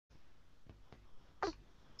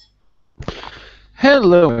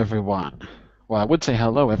Hello, everyone. Well, I would say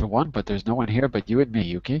hello, everyone, but there's no one here but you and me,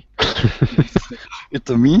 Yuki.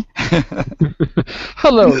 It's me.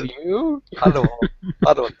 Hello, you. Hello.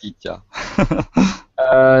 Hello, teacher.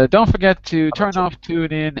 Don't forget to Hello, turn off,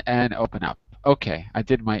 tune in, and open up. Okay, I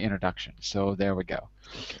did my introduction, so there we go.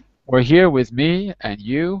 We're here with me and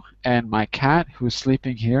you and my cat who's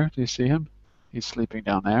sleeping here. Do you see him? He's sleeping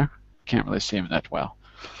down there. Can't really see him that well.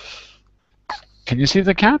 Can you see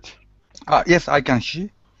the cat? Yes, I can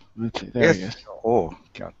see. Let's see. There he Yes. is. Oh,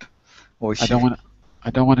 cat. Oh, I don't want to.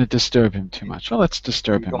 I don't want to disturb him too much. Well, let's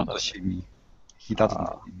disturb He him a don't little. see me. He doesn't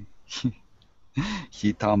see me.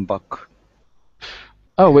 He turned back.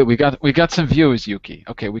 Oh wait, we got some viewers, Yuki.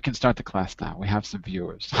 Okay, we can start the class now. We have some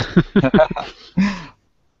viewers.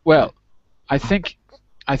 Well, I think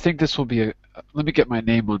this will be a. Let me get my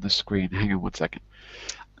name on the screen. Hang on one second.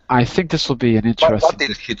 I think this will be an interesting. What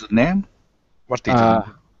is his name? What is his name?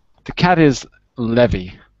 The cat is Levi.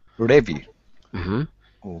 Levi. Uh-huh.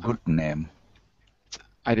 Oh, good name.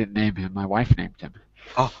 I didn't name him. My wife named him.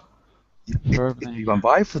 Oh, it's your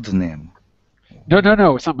wife's name. No,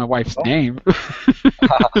 it's not my wife's name.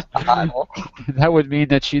 That would mean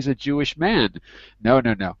that she's a Jewish man. No.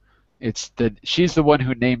 She's the one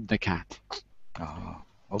who named the cat. Oh,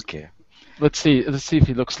 okay. Let's see if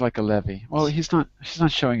he looks like a Levi. Well, she's not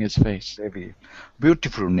showing his face. Levi.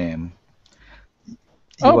 Beautiful name.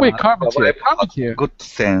 Oh wait, Carmen's here. Carmen's here. Good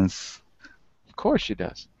sense. Of course she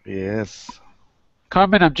does. Yes.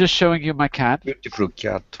 Carmen, I'm just showing you my cat. Beautiful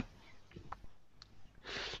cat.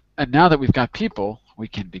 And now that we've got people, we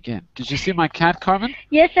can begin. Did you see my cat, Carmen?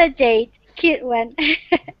 Yes, I did. Cute one.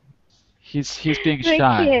 He's being Very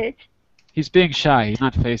shy. cute. He's being shy. He's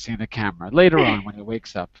not facing the camera. Later on, when he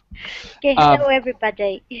wakes up. Okay, hello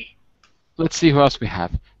everybody. Let's see who else we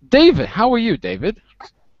have. David, how are you, David?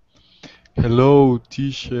 Hello,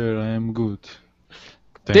 teacher. I am good.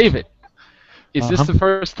 Thank David, is this the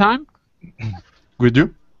first time? With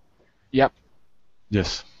you? Yep.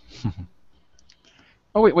 Yes.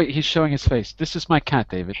 Oh wait, he's showing his face. This is my cat,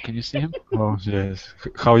 David. Can you see him? Oh yes.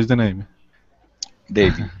 How is the name?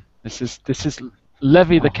 David. This is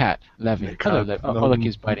Levi the cat. Levi. Cat. Hello, Levi. Oh, look,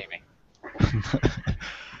 he's biting me.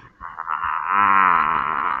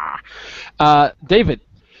 David,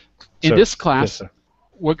 in this class,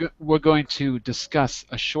 we're going to discuss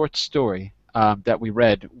a short story that we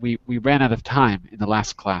read. We ran out of time in the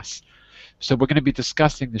last class, so we're going to be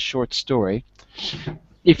discussing the short story.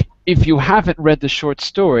 If you haven't read the short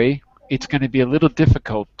story, it's going to be a little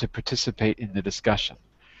difficult to participate in the discussion.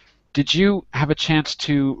 Did you have a chance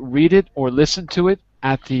to read it or listen to it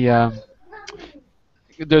at the?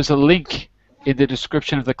 There's a link in the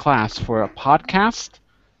description of the class for a podcast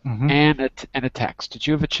and a text. Did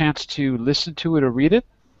you have a chance to listen to it or read it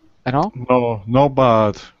at all? No,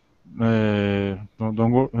 but no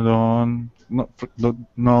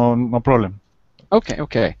problem.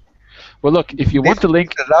 Okay. Well, look, if you want the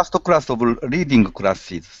link. The last class of reading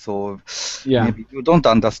classes, so yeah, maybe you don't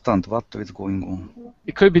understand what is going on.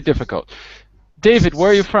 It could be difficult. David, where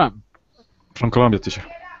are you from? From Colombia, teacher.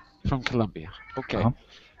 From Colombia. Okay.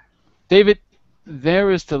 David, there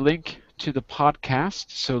is the link to the podcast,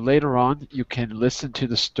 so later on you can listen to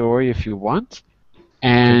the story if you want.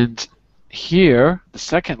 And here, the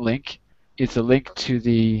second link is a link to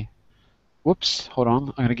the. Whoops, hold on.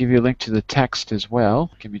 I'm going to give you a link to the text as well.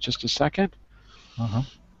 Give me just a second. Hold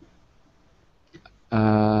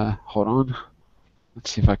on. Let's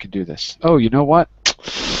see if I can do this. Oh, you know what?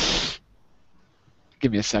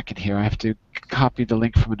 Give me a second here. I have to copy the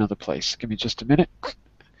link from another place. Give me just a minute.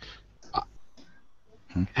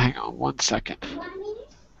 Hang on one second.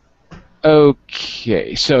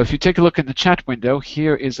 Okay, so if you take a look in the chat window,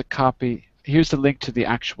 here is a copy. Here's the link to the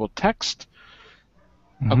actual text.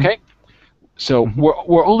 Okay? So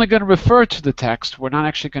we're only going to refer to the text. We're not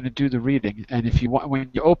actually going to do the reading. And if you want,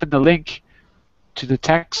 when you open the link to the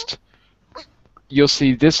text, you'll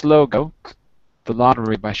see this logo, The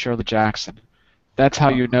Lottery by Shirley Jackson. That's how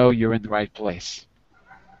you know you're in the right place.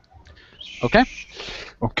 Okay?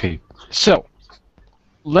 Okay. So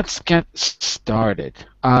let's get started.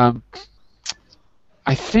 I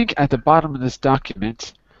think at the bottom of this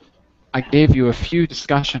document, I gave you a few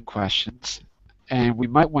discussion questions, and we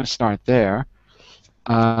might want to start there.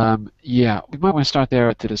 Yeah, we might want to start there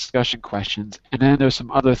at the discussion questions, and then there's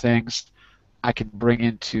some other things I can bring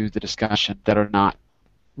into the discussion that are not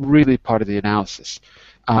really part of the analysis.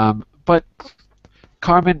 But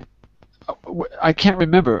Carmen, I can't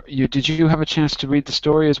remember. Did you have a chance to read the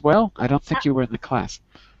story as well? I don't think you were in the class.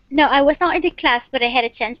 No, I was not in the class, but I had a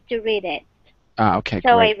chance to read it. Okay,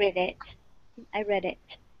 so great. I read it.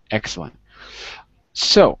 Excellent.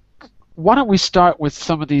 So, why don't we start with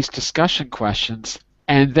some of these discussion questions,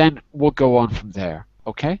 and then we'll go on from there,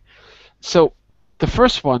 okay? So, the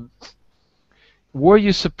first one, were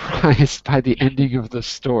you surprised by the ending of the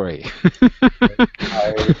story?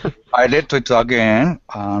 I read it again,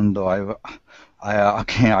 and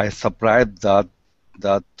I surprised that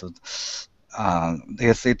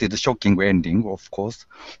yes, it is a shocking ending, of course.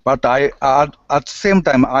 But at the same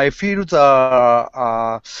time, I feel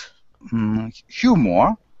the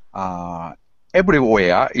humor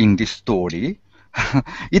everywhere in this story.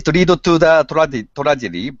 It leads to the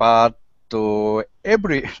tragedy, but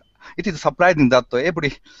it is surprising that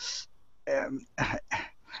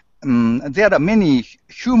there are many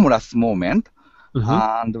humorous moments.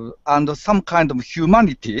 And some kind of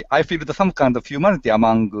humanity. I feel some kind of humanity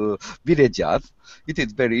among villagers. It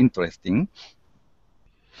is very interesting.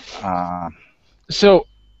 So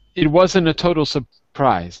it wasn't a total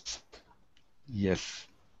surprise. Yes.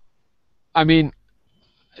 I mean,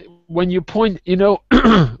 when you point,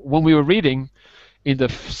 when we were reading in the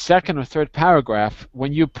second or third paragraph,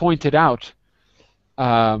 when you pointed out,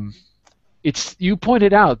 you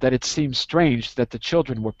pointed out that it seems strange that the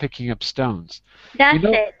children were picking up stones. That's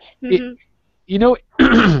it.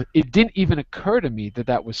 Mm-hmm. It didn't even occur to me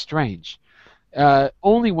that was strange.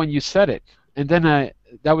 Only when you said it, and then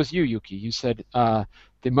that was you, Yuki. You said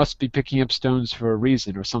they must be picking up stones for a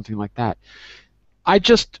reason or something like that. I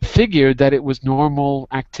just figured that it was normal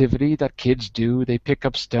activity that kids do. They pick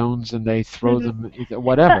up stones and they throw them,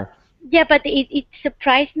 whatever. But it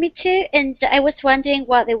surprised me too, and I was wondering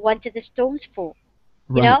what they wanted the stones for.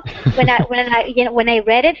 You know, when I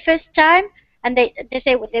read it first time, and they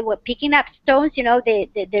say they were picking up stones.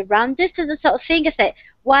 The round distance sort of thing. I said,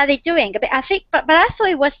 what are they doing? But I think, but I thought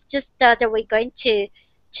it was just they were going to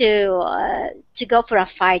go for a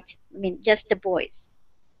fight. I mean, just the boys,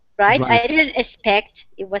 right? I didn't expect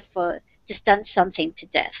it was to stun something to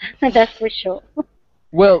death. That's for sure.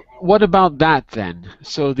 Well, what about that then?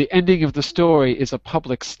 So the ending of the story is a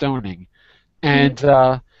public stoning, and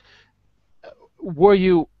were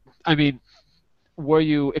you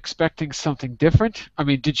expecting something different? I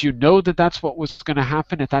mean, did you know that that's what was going to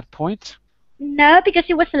happen at that point? No, because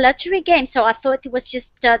it was a lottery game, so I thought it was just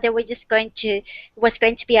they were just going to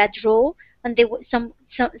be a draw, and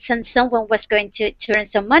someone was going to earn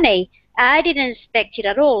some money. I didn't expect it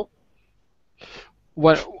at all.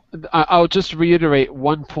 I'll just reiterate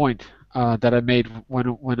one point that I made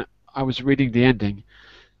when I was reading the ending.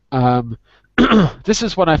 This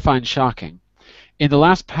is what I find shocking. In the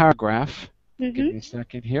last paragraph, give me a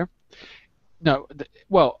second here. No,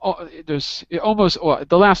 there's almost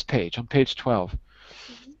the last page on page 12.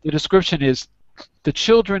 The description is, the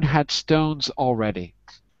children had stones already,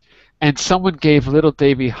 and someone gave little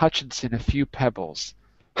Davy Hutchinson a few pebbles.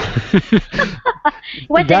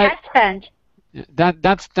 What the husband?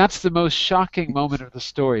 That's the most shocking moment of the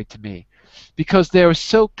story to me, because they were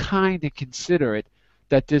so kind and considerate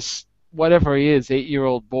that this, whatever he is,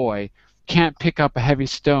 8-year-old boy, can't pick up a heavy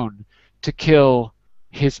stone to kill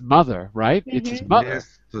his mother, right? It's his mother.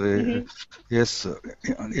 Yes.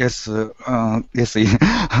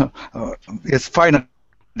 Finally,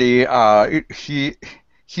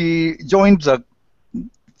 he joined the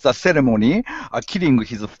ceremony, killing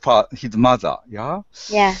his mother. Yeah.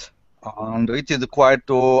 Yeah. And it is quite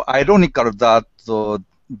ironical that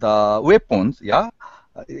the weapons,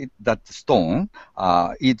 that stone,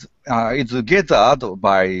 is gathered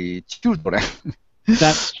by children.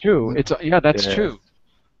 That's true. That's true.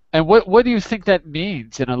 And what do you think that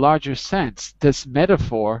means in a larger sense? This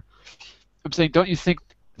metaphor, I'm saying, don't you think,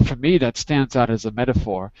 for me, that stands out as a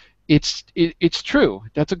metaphor? It's true.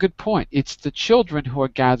 That's a good point. It's the children who are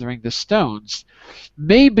gathering the stones.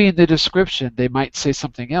 Maybe in the description they might say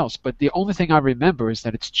something else, but the only thing I remember is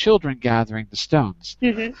that it's children gathering the stones.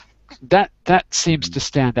 That seems to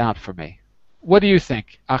stand out for me. What do you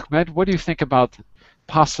think, Ahmed? What do you think about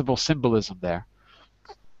possible symbolism there?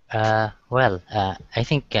 I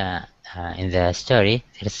think in the story,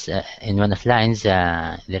 there's in one of the lines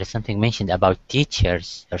there is something mentioned about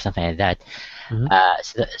teachers or something like that.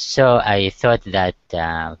 So I thought that,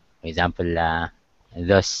 for example,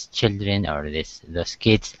 those children or those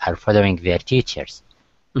kids are following their teachers.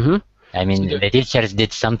 I mean, the teachers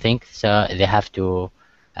did something, so they have to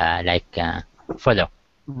follow.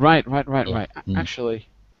 Right. Actually,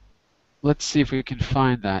 let's see if we can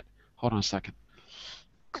find that. Hold on a second.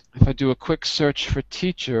 If I do a quick search for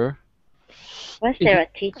teacher. Was there a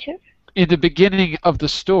teacher? In the beginning of the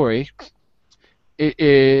story,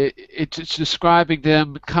 it's describing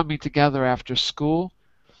them coming together after school,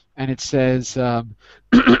 and it says they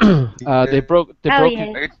broke.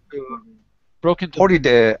 broke into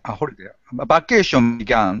holiday. Vacation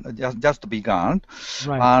just began,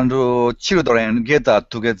 right. and children gathered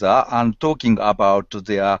together and talking about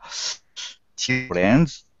their children,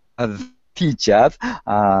 teachers,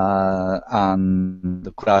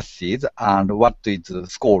 and classes, and what is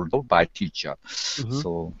scolded by teacher.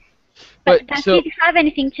 So. But does it have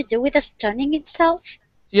anything to do with the stoning itself?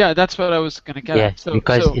 Yeah, that's what I was going to get at. So,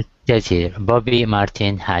 because it says here, Bobby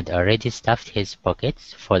Martin had already stuffed his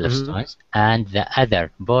pockets full of stones, and the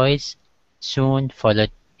other boys soon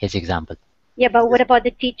followed his example. Yeah, but what about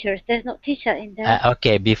the teachers? There's no teacher in there.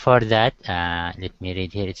 Okay, before that, let me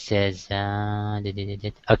read here. It says,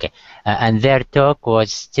 okay, and their talk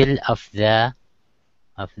was still of the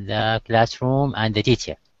classroom and the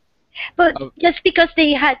teacher. But just because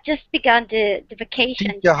they had just begun the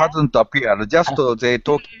vacation. Teacher hasn't appeared. Just they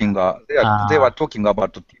were talking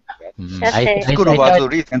about the teacher. School was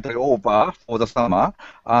recently over for the summer,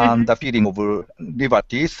 and the feeling of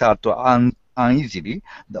liberty started uneasily.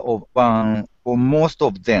 For most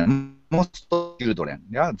of them, most of children,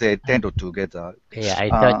 they tend to get. Yeah,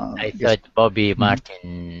 I thought Bobby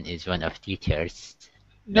Martin is one of teachers.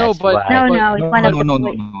 No, but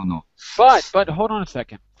no. But hold on a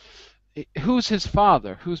second. Who's his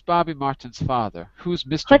father? Who's Bobby Martin's father? Who's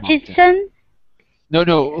Mr. Martin?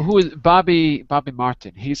 No. Who is Bobby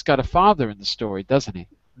Martin? He's got a father in the story, doesn't he?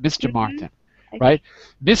 Mr. Martin, right?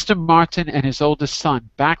 Mr. Martin and his oldest son,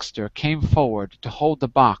 Baxter, came forward to hold the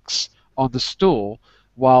box on the stool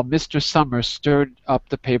while Mr. Summers stirred up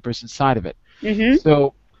the papers inside of it.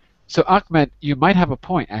 So Ahmed, you might have a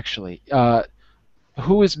point, actually.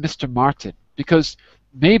 Who is Mr. Martin? Because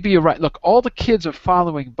maybe you're right. Look, all the kids are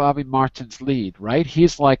following Bobby Martin's lead, right?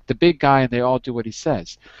 He's like the big guy, and they all do what he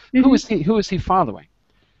says. Who is he following?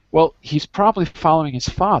 Well, he's probably following his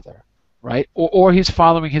father, right? Or he's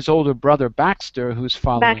following his older brother Baxter, who's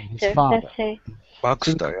following his father.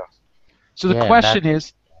 Baxter, yeah. So the question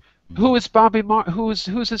is, who is Bobby who's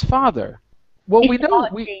his father? Well,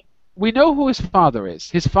 we know who his father is.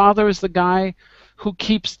 His father is the guy who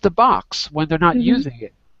keeps the box when they're not using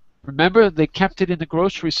it. Remember, they kept it in the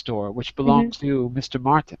grocery store, which belonged to Mr.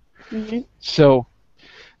 Martin. So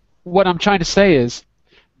what I'm trying to say is,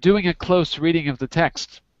 doing a close reading of the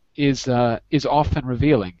text is often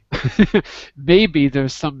revealing. Maybe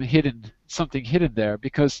there's something hidden there,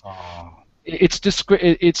 because it's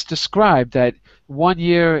described that one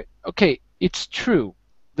year. Okay, it's true.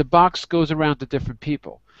 The box goes around to different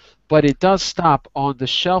people, but it does stop on the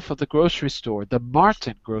shelf of the grocery store, the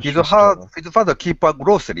Martin grocery store. His father keep a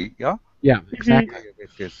grocery, yeah? Yeah, exactly.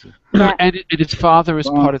 And his father is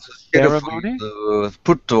part of the ceremony?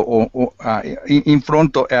 Put in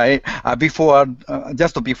front,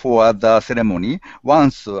 just before the ceremony,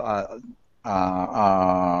 once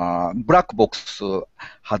black box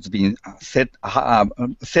has been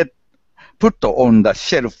put on the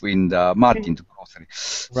shelf in the Martin's grocery.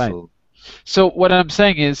 Right. So what I'm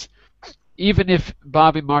saying is, even if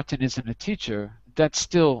Bobby Martin isn't a teacher, it's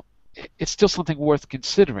still something worth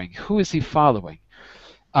considering. Who is he following?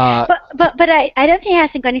 But I don't think it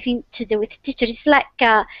hasn't got anything to do with teacher. It's like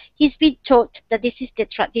he's been taught that this is the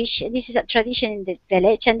tradition. This is a tradition in the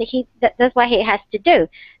village, and that's what he has to do. It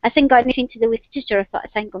hasn't got anything to do with teacher, as far as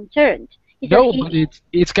I'm concerned. No, but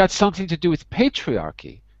it's got something to do with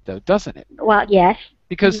patriarchy, though, doesn't it? Well, yes.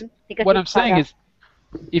 Because what I'm saying is,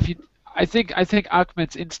 I think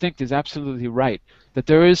Ahmed's instinct is absolutely right, that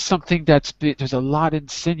there is something there's a lot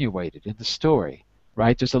insinuated in the story,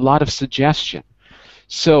 right? There's a lot of suggestion.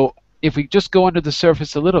 So if we just go under the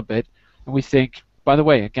surface a little bit and we think, by the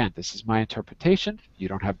way, again, this is my interpretation, you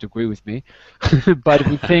don't have to agree with me, but if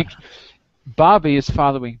we think Bobby is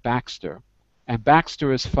following Baxter, and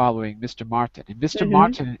Baxter is following Mr. Martin, and Mr.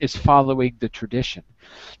 Martin is following the tradition,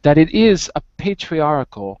 that it is a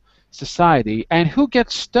patriarchal society, and who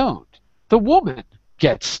gets stoned? The woman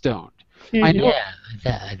gets stoned. I know.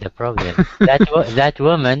 Yeah, the problem. that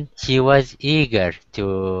woman, she was eager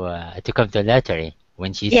to come to lottery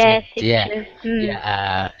when she said,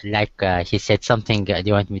 she said something. Do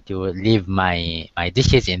you want me to leave my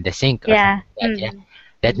dishes in the sink? That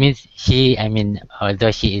means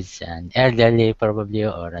although she is an elderly probably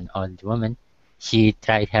or an old woman, she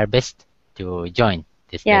tried her best to join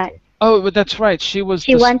this lottery. Oh, but that's right. She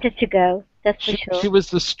wanted to go. That's for sure. She was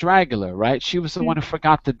the straggler, right? She was the one who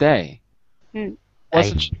forgot the day.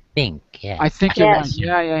 Wasn't she? I think you're right.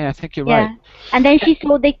 Yeah, I think you're right. And then she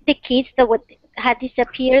saw the kids that had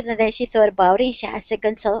disappeared, and then she thought about it. She had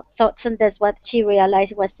second thoughts, and that's what she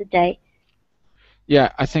realized was the day.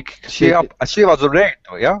 Yeah, I think she was late.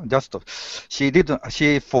 Yeah,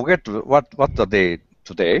 she forget what the day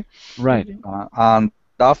today. Right. And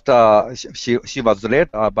after she was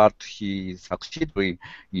late, but he succeeded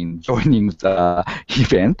in joining the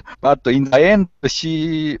event. But in the end,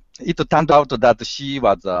 it turned out that she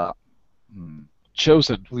was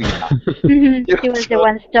chosen. She was the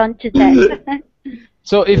one stoned to death.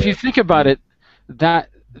 So if you think about it,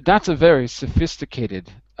 that's a very sophisticated.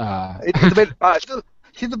 It's very,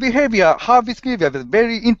 her behavior is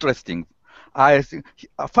very interesting. I think,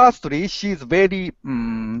 firstly, she's very,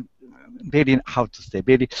 very, how to say,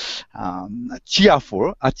 very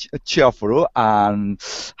cheerful, and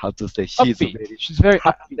how to say, she's very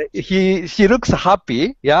upbeat. She looks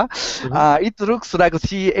happy, yeah. It looks like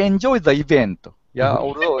she enjoys the event. Yeah,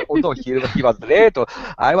 although he was late,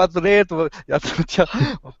 I was late.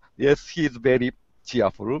 Yes, he's very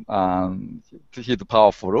cheerful. He's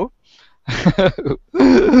powerful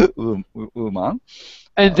woman.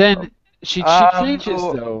 And then she changes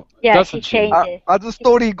though. Yeah, she changes. As the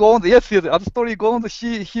story goes, as the story goes,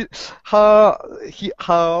 her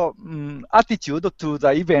attitude to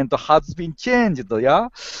the event has been changed. Yeah,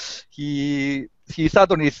 he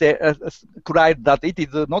suddenly cried that it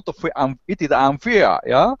is not fair, it is unfair.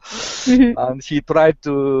 Yeah, and she tried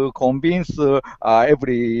to convince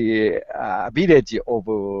every village of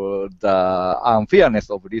the unfairness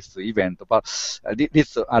of this event, but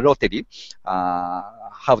this lottery,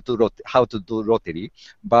 how to do lottery,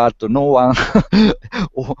 but no one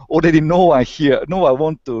already no one here, no one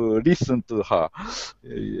want to listen to her.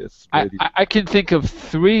 Yes, I can think of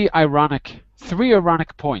three ironic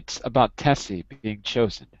points about Tessie being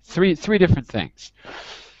chosen. Three different things.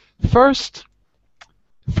 First,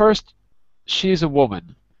 she's a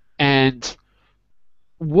woman, and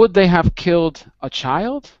would they have killed a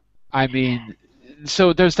child? I mean,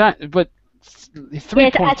 so there's that. But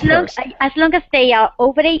three points first. As long as they are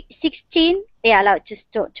over 16, they are allowed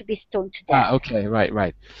to be stoned to death. Okay,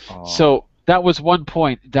 right. Oh. So that was one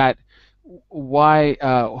point. That why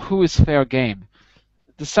who is fair game?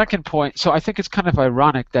 The second point, so I think it's kind of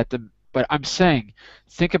ironic that but I'm saying,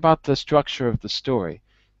 think about the structure of the story.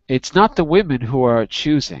 It's not the women who are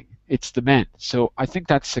choosing, it's the men. So I think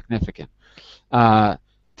that's significant. The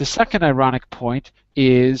second ironic point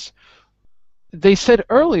is they said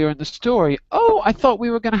earlier in the story, oh, I thought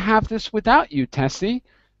we were going to have this without you, Tessie,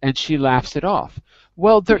 and she laughs it off.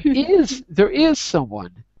 Well, there is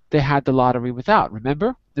someone they had the lottery without,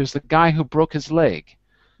 remember? There's the guy who broke his leg.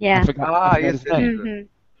 Yeah. I forgot yes.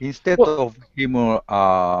 Instead of him,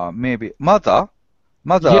 maybe mother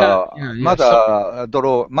was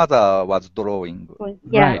drawing.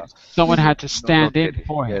 Yeah. Right. Someone had to stand in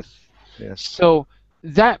for him. Yes. So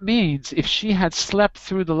that means if she had slept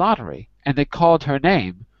through the lottery and they called her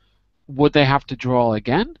name, would they have to draw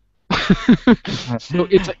again? So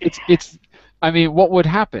it's. I mean, what would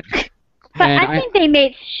happen? But I think they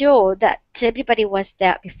made sure that everybody was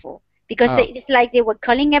there before. Because it's like they were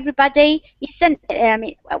calling everybody.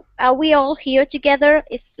 Are we all here together?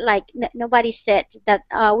 It's like nobody said that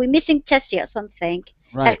we're missing Tessie or something.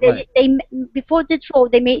 Right, they before the draw,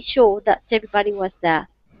 they made sure that everybody was there.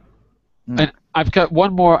 And I've got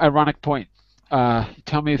one more ironic point.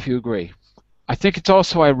 Tell me if you agree. I think it's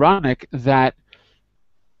also ironic that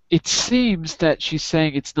it seems that she's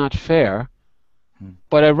saying it's not fair,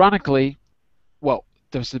 but ironically, well,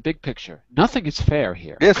 there's the big picture. Nothing is fair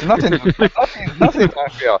here. Yes, nothing is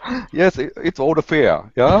fair. Yes, it's all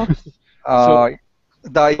fair. Yeah.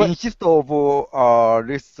 The insist of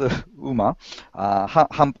this woman,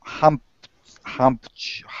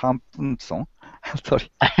 sorry.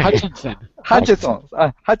 Hutchinson.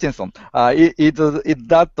 Is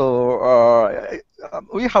that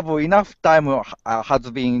we have enough time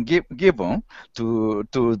has been given to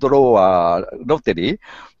draw a lottery,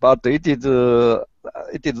 but it is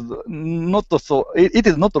not so. It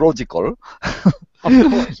is not logical.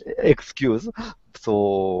 Of course. Excuse.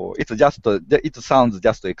 So it's just it sounds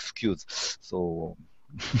just excuse. So.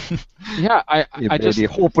 Yeah, I just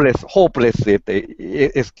hopeless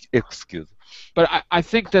excuse. But I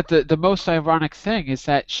think that the most ironic thing is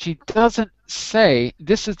that she doesn't say,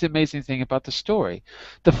 this is the amazing thing about the story.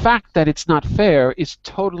 The fact that it's not fair is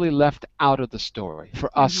totally left out of the story for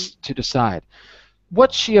us to decide.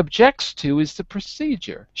 What she objects to is the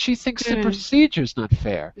procedure. She thinks the procedure is not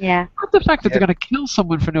fair. Yeah. Not the fact that they're going to kill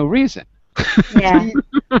someone for no reason. Yeah.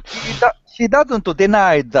 She doesn't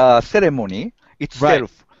deny the ceremony itself. Right.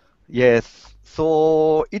 Yes.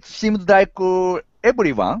 So it seems like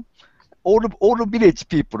everyone, all village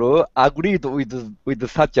people agreed with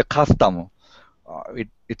such a custom.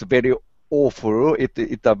 It's very awful.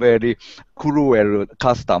 It's a very cruel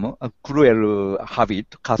custom, a cruel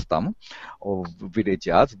custom of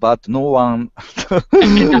villagers. But no one.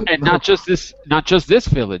 and not just this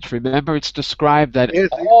village. Remember, it's described that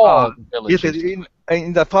all villages. Yes,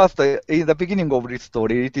 in the beginning of this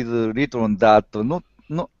story, it is written that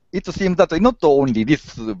it seems that not only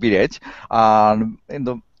this village, and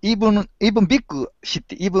even big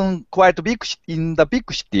city, even quite big in the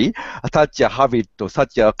big city, such a habit,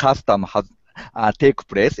 such a custom has take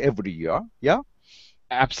place every year. Yeah.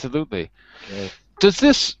 Absolutely. Yes.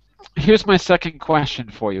 Here's my second question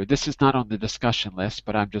for you. This is not on the discussion list,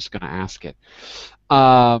 but I'm just going to ask it.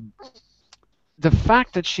 The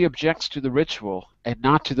fact that she objects to the ritual and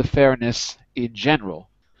not to the fairness in general,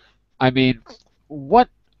 I mean, what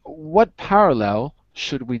parallel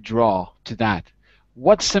should we draw to that?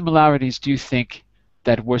 What similarities do you think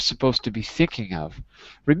that we're supposed to be thinking of?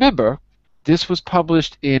 Remember, this was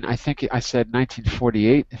published in, I think I said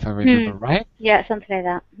 1948, if I remember right. Yeah, something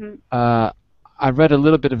like that. I read a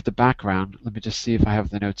little bit of the background. Let me just see if I have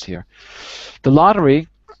the notes here. The lottery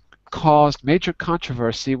caused major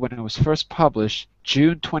controversy when it was first published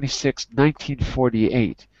June 26,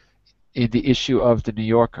 1948, in the issue of The New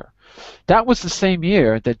Yorker. That was the same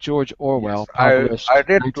year that George Orwell published. I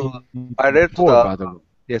read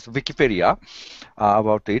Wikipedia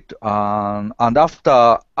about it, and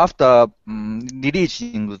after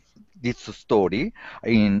releasing this story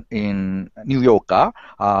in New Yorker,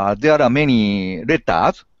 there are many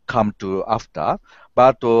letters come to after,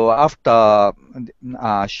 but after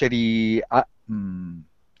Shirley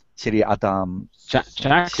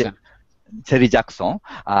Jackson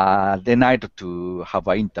denied to have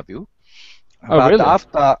an interview. But really?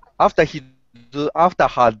 after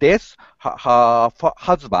her death, her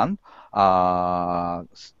husband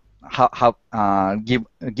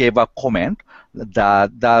gave a comment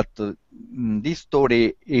that this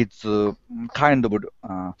story is kind of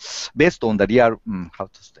based on the real how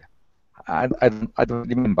to say. I don't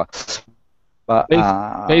remember. But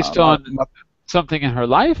based on something in her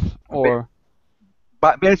life, or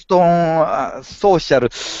but based on social.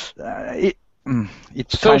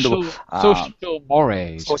 It's social, kind of social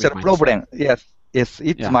mores. Social problem. Yes,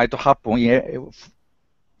 it might happen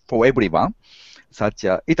for everyone.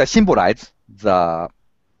 It symbolizes the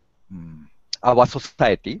our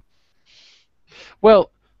society.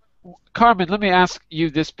 Well, Carmen, let me ask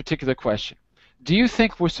you this particular question. Do you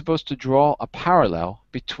think we're supposed to draw a parallel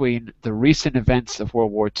between the recent events of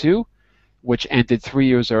World War II, which ended 3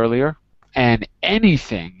 years earlier, and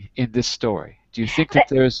anything in this story? Do you think that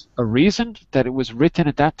there's a reason that it was written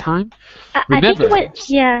at that time? Remember, I think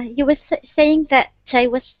you were saying that it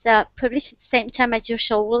was published at the same time as your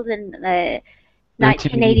show was in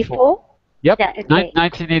 1984? Yep, yeah, okay.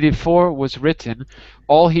 1984 was written.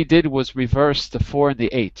 All he did was reverse the 4 and the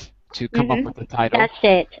 8 to come up with the title. That's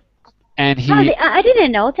it. And I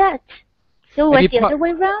didn't know that. So it was the other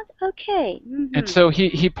way around? Okay. And so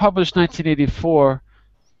he published 1984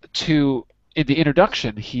 to... In the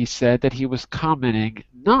introduction, he said that he was commenting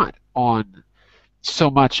not on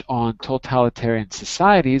so much on totalitarian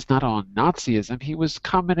societies, not on Nazism. He was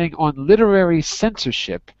commenting on literary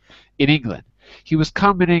censorship in England. He was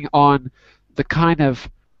commenting on the kind of,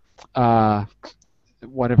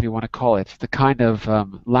 whatever you want to call it, the kind of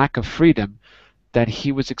lack of freedom that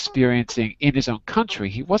he was experiencing in his own country.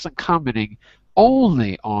 He wasn't commenting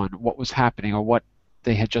only on what was happening or what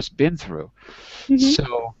they had just been through.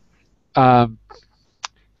 So...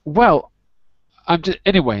 well,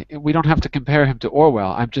 anyway, we don't have to compare him to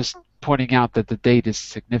Orwell. I'm just pointing out that the date is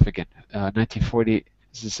significant. 1940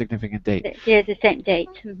 is a significant date. Yeah, it's the same date.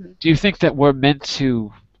 Do you think that we're meant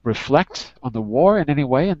to reflect on the war in any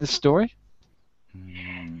way in this story?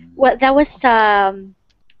 Well, that was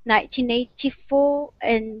 1984,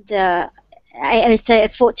 and I say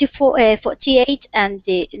 48, and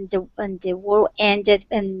the war ended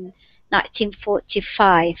in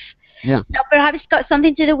 1945. Yeah. Now, perhaps it's got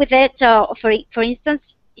something to do with it. For instance,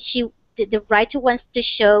 the writer wants to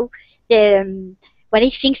show when he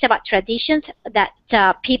thinks about traditions that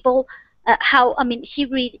people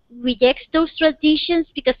he rejects those traditions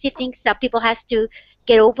because he thinks that people has to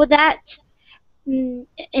get over that. And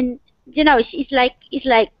it's like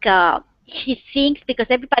he thinks because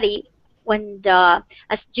everybody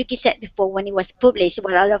as Yuki said before, when it was published, there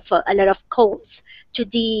were a lot of calls to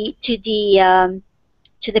the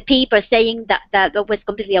paper saying that was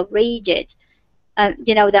completely outrageous.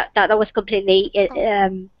 That was completely.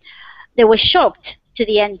 They were shocked to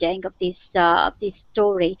the ending of this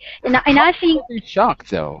story. And I think shocked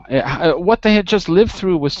though. What they had just lived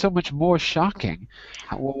through was so much more shocking.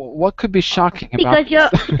 What could be shocking about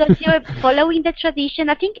because you're following the tradition.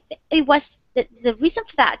 I think it was the reason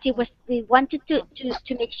for that. It was they wanted to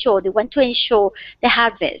make sure, they want to ensure the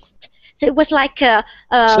harvest. So it was like say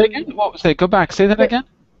again? What was it? Go back. Say that again.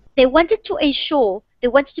 They wanted to ensure. They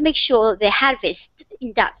wanted to make sure the harvest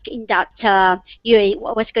in that year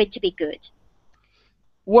was going to be good.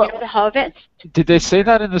 What? You know, the harvest. Did they say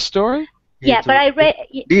that in the story? Yeah, but I read.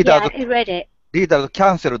 I read it. Leaders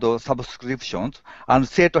canceled subscriptions and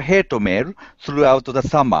sent hate mail throughout the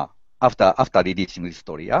summer after releasing this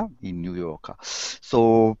story in New York.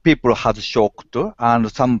 So people had shocked and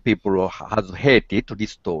some people had hated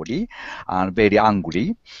this story and very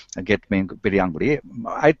angry, very angry.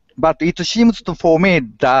 But it seems to me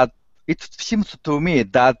that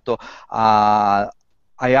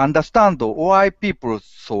I understand why people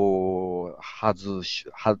had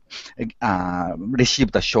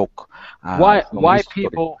received a shock. Why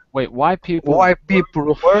people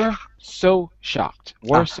were so shocked?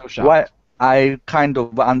 Why I kind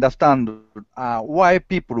of understand why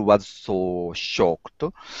people was so shocked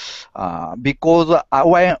because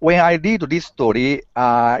when I read this story,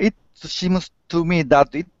 it seems to me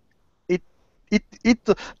that it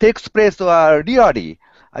takes place really.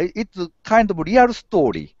 It's kind of real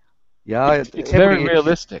story. Yeah, it's very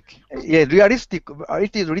realistic. Yeah, realistic.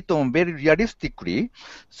 It is written very realistically.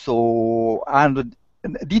 So and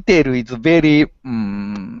detail is very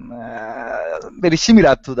very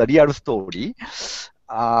similar to the real story.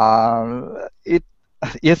 It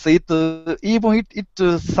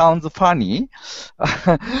sounds funny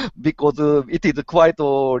because it is quite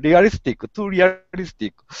realistic, too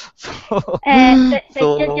realistic. Just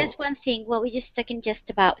one thing, what we just talking just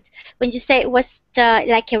about, when you say it was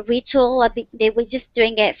like a ritual, they were just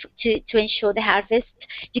doing it to ensure the harvest.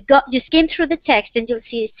 You skim through the text and you'll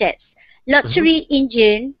see it says, lottery in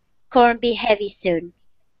June, corn be heavy soon.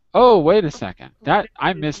 Oh, wait a second.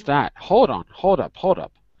 I missed that. Hold up. Hold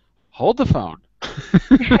the phone.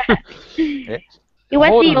 It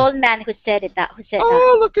was the old man who said it.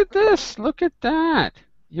 Oh, look at this! Look at that!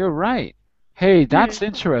 You're right. Hey, that's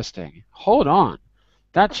interesting. Hold on,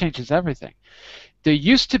 that changes everything. There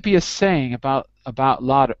used to be a saying about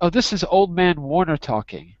lottery. Oh, this is old man Warner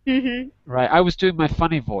talking. Right. I was doing my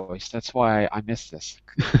funny voice. That's why I missed this.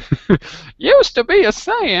 Used to be a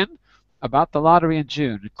saying about the lottery in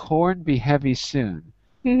June. Corn be heavy soon.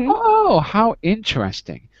 Oh, how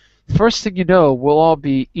interesting. First thing you know, we'll all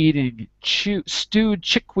be eating stewed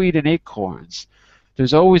chickweed and acorns.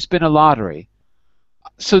 There's always been a lottery.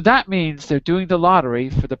 So that means they're doing the lottery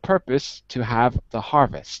for the purpose to have the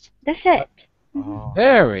harvest. That's it.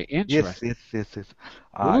 Very interesting. Yes.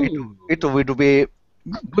 It will be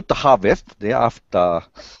good harvest there after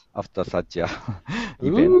such a event.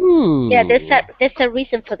 Ooh. Yeah, there's a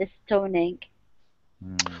reason for the stoning.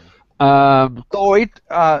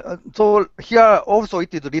 So here also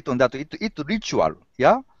it is written that it's ritual,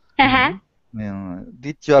 yeah?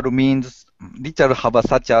 Ritual means have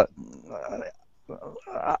such a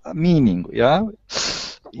meaning, yeah?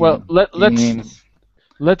 Well, let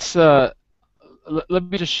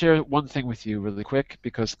me just share one thing with you really quick,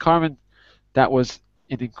 because Carmen, that was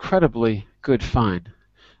an incredibly good find.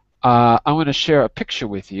 I want to share a picture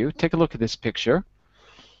with you. Take a look at this picture.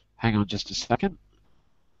 Hang on just a second.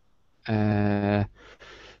 Can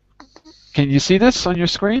you see this on your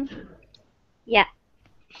screen? Yeah.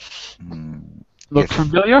 Look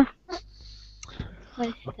familiar? What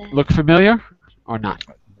is that? Look familiar or not?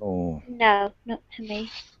 No, not to me.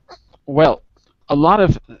 Well, a lot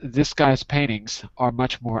of this guy's paintings are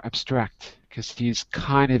much more abstract because he's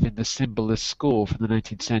kind of in the symbolist school from the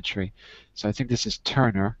 19th century. So I think this is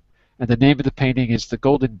Turner. And the name of the painting is The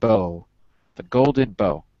Golden Bow. The Golden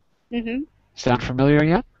Bow. Sound familiar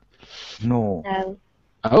yet? No.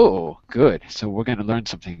 Oh, good. So we're going to learn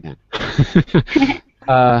something then.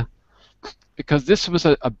 Because this was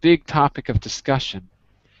a big topic of discussion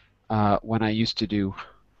when I used to do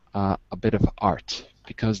a bit of art,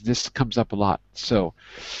 because this comes up a lot. So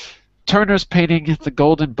Turner's painting The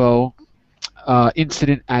Golden Bow,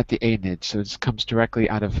 incident at the Aeneid. So this comes directly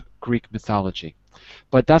out of Greek mythology.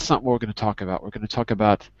 But that's not what we're going to talk about. We're going to talk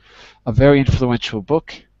about a very influential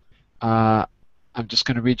book. I'm just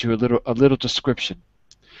going to read you a little description.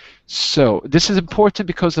 So this is important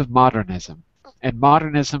because of modernism, and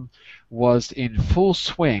modernism was in full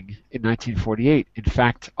swing in 1948. In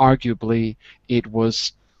fact, arguably, it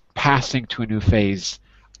was passing to a new phase,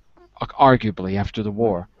 arguably, after the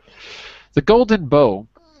war. The Golden Bow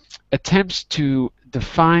attempts to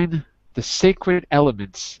define the sacred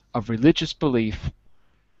elements of religious belief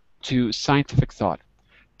to scientific thought,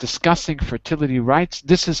 discussing fertility rites.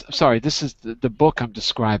 This is the book I'm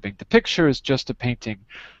describing. The picture is just a painting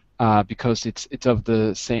because it's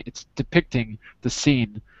depicting the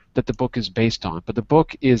scene that the book is based on. But the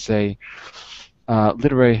book is a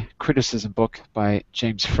literary criticism book by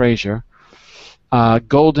James Frazer.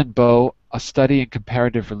 Golden Bow, A Study in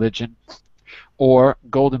Comparative Religion, or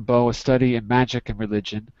Golden Bow, A Study in Magic and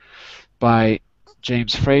Religion by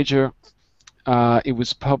James Frazer. It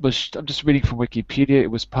was published, I'm just reading from Wikipedia,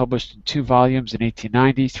 it was published in 2 volumes in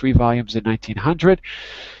 1890, 3 volumes in 1900.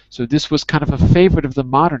 So this was kind of a favorite of the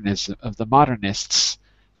modernists,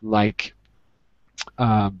 like,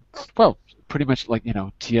 well, pretty much like,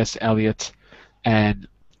 T.S. Eliot and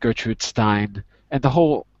Gertrude Stein and the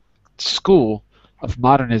whole school of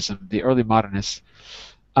modernism, the early modernists.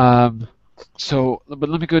 So, but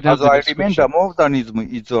let me go down. As I remember, modernism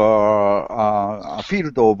is a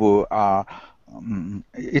field of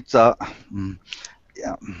it's art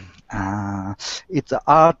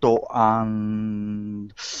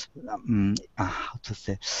and how to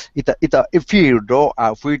say, it's a field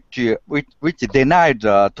which denied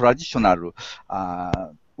the traditional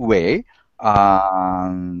way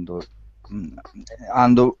and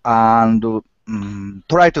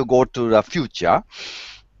try to go to the future.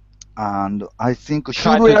 And I think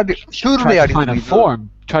surrealism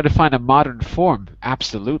try to find a modern form.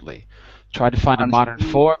 Absolutely, try to find a modern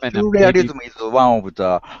form. And surrealism is one of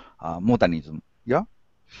the modernism. Yeah.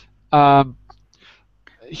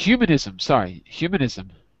 Humanism. Sorry,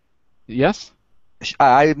 humanism. Yes.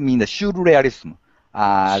 I mean the surrealism.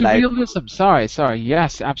 Surrealism. Sorry.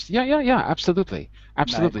 Yes. Yeah. Absolutely. Like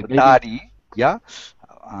Dali. Yeah.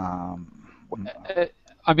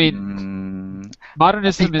 I mean,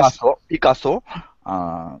 modernism Picasso.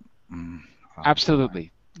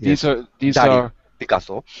 Absolutely. Yes. These are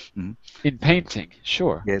Picasso. In painting,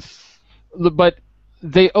 sure. Yes. But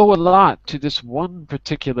they owe a lot to this one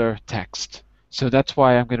particular text. So that's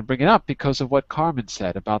why I'm going to bring it up, because of what Carmen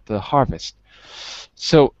said about the harvest.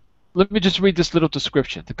 So let me just read this little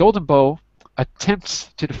description. The Golden Bow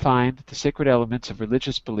attempts to define the sacred elements of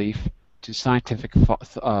religious belief to scientific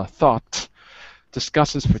thought,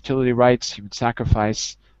 discusses fertility rites, human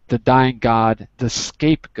sacrifice, the dying god, the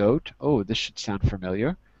scapegoat. Oh, this should sound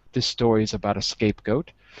familiar. This story is about a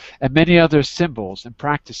scapegoat, and many other symbols and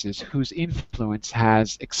practices whose influence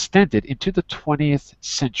has extended into the 20th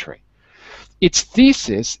century. Its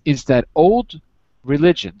thesis is that old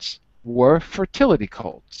religions were fertility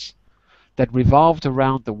cults that revolved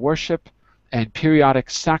around the worship and periodic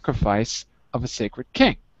sacrifice of a sacred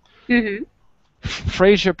king. Mm-hmm.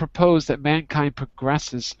 Frazer proposed that mankind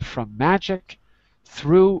progresses from magic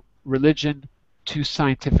through religion to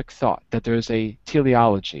scientific thought, that there is a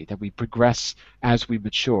teleology, that we progress as we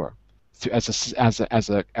mature as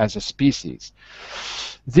a species.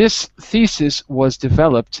 This thesis was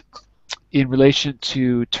developed in relation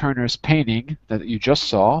to Turner's painting that you just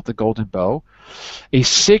saw, the Golden Bow, a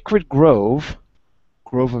sacred grove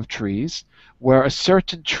of trees, where a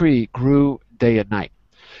certain tree grew day and night.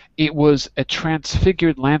 It was a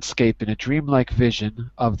transfigured landscape in a dreamlike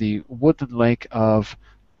vision of the woodland lake of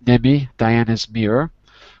Nemi, Diana's mirror,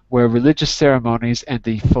 where religious ceremonies and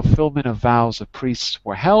the fulfillment of vows of priests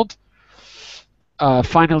were held.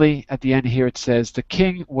 Finally, at the end here it says, the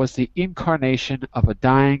king was the incarnation of a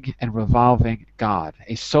dying and revolving god,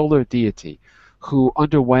 a solar deity, who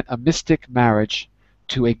underwent a mystic marriage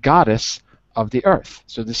to a goddess of the earth.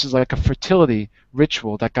 So this is like a fertility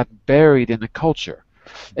ritual that got buried in the culture.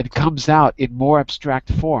 It comes out in more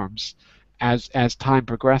abstract forms as time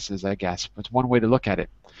progresses, I guess. It's one way to look at it.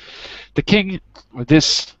 The king, or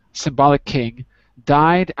this symbolic king,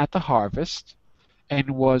 died at the harvest and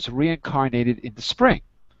was reincarnated in the spring.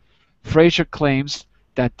 Frazer claims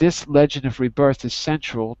that this legend of rebirth is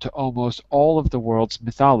central to almost all of the world's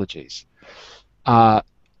mythologies. I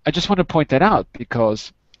just want to point that out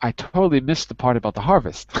because I totally missed the part about the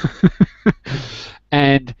harvest.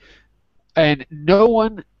 And no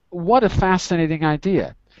one, what a fascinating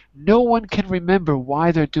idea. No one can remember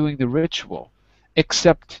why they're doing the ritual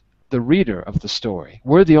except the reader of the story.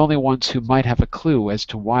 We're the only ones who might have a clue as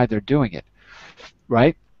to why they're doing it,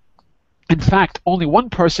 right? In fact, only one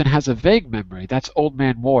person has a vague memory. That's Old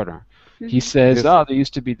Man Warner. He says, Yes. there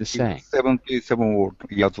used to be the saying. 77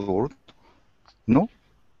 years old. No?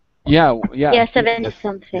 Yeah. Yeah, 70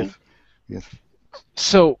 something. Yes.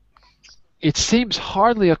 So it seems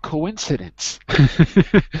hardly a coincidence.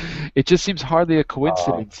 It just seems hardly a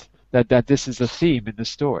coincidence that this is a theme in the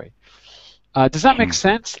story. Does that make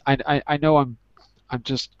sense? I know I'm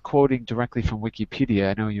just quoting directly from Wikipedia.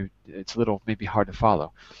 I know it's a little maybe hard to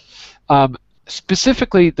follow.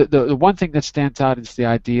 Specifically, the one thing that stands out is the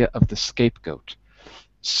idea of the scapegoat.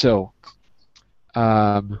 So,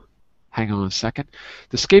 hang on a second.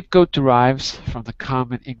 The scapegoat derives from the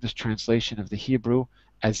common English translation of the Hebrew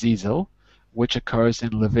Azazel, which occurs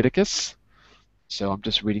in Leviticus. So I'm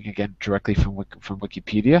just reading again directly from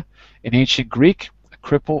Wikipedia. In ancient Greek, a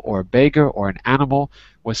cripple or a beggar or an animal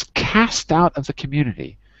was cast out of the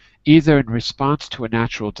community, either in response to a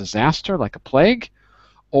natural disaster like a plague,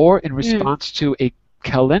 or in response to a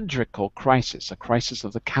calendrical crisis, a crisis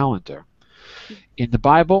of the calendar. In the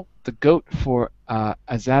Bible, the goat for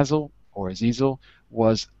Azazel or Azazel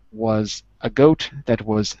was a goat that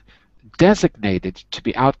was designated to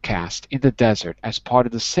be outcast in the desert as part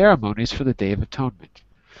of the ceremonies for the Day of Atonement.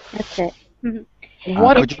 That's it.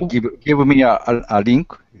 Could you give me a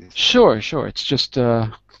link? Sure. It's just.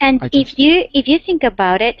 If you think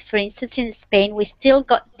about it, for instance, in Spain, we still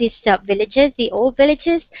got these villages, the old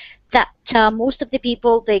villages, that most of the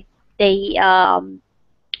people what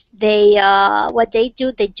they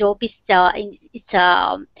do, the job is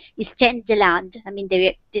tend the land. I mean,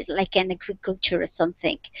 they're like an agriculture or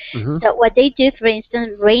something. So what they do, for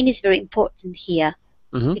instance, rain is very important here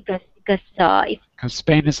because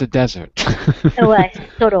Spain is a desert. Well,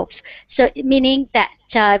 sort of. So meaning that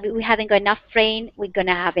we haven't got enough rain, we're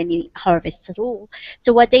gonna have any harvest at all.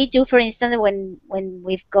 So what they do, for instance, when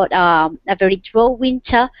we've got a very dry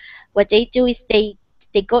winter, what they do is they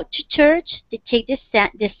go to church, they take the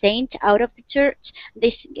saint out of the church,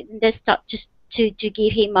 they start to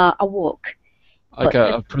give him a walk. Like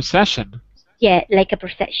a procession. Yeah, like a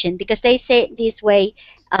procession, because they say this way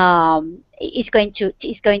it's going to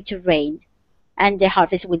rain and the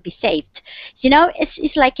harvest will be saved.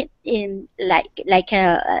 It's like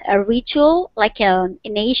a ritual, like an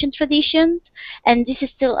Asian tradition, and this is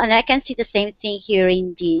still, and I can see the same thing here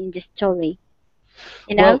in the story.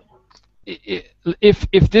 Well, if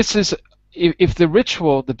the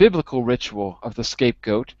ritual, the biblical ritual of the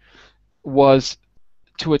scapegoat was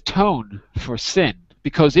to atone for sin,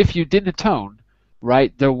 because if you didn't atone,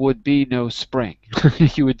 right, there would be no spring.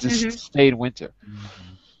 You would just stay in winter.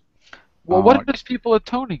 Well, what are those people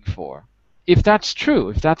atoning for? If that's true,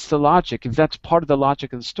 if that's the logic, if that's part of the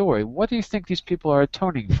logic of the story, what do you think these people are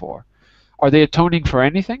atoning for? Are they atoning for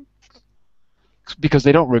anything? Because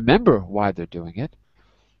they don't remember why they're doing it.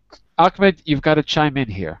 Ahmed, you've got to chime in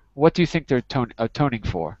here. What do you think they're atoning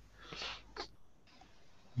for?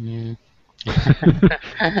 Do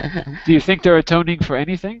you think they're atoning for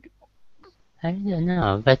anything? I don't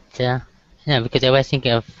know, but because I was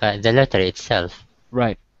thinking of the lottery itself.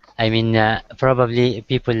 Right. I mean, probably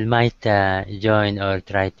people might join or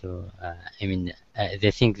try to.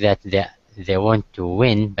 They think that they want to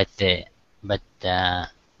win, but the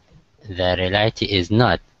reality is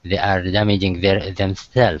not. They are damaging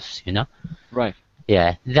themselves. Right.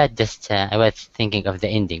 Yeah, that just I was thinking of the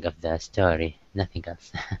ending of the story, nothing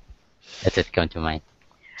else. That would come to mind.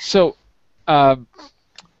 So,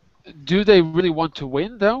 do they really want to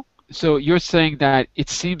win, though? So you're saying that it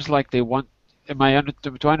seems like they want. Do I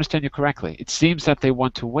understand you correctly? It seems that they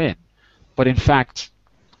want to win, but in fact,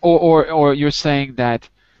 or you're saying that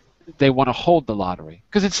they want to hold the lottery?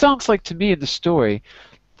 Because it sounds like to me in the story,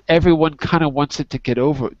 everyone kind of wants it to get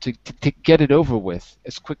it over with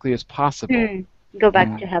as quickly as possible. Go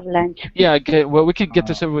back to have lunch. Yeah, we can get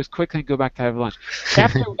this over with quickly and go back to have lunch.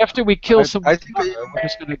 After we kill someone, we're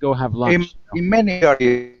just going to go have lunch. In many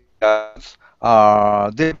areas,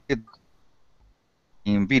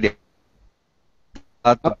 in village,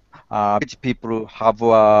 village people have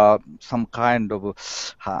some kind of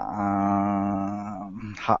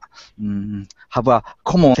have a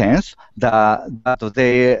common sense that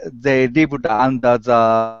they lived under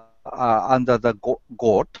the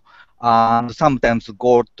goat, and sometimes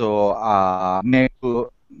goat make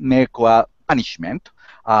a punishment,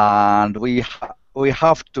 and we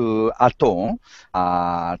have to atone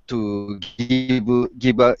to give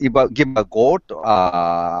a goat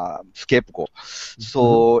scapegoat.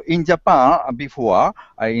 So in Japan, before,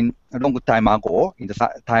 in a long time ago, in the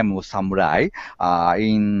time of samurai,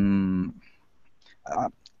 in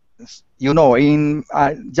Japan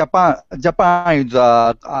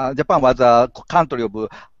was a country of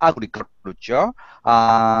agriculture,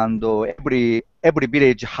 and every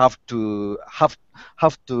village have to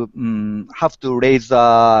raise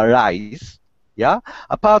rice. Yeah,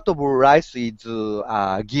 a part of rice is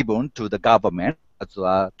given to the government as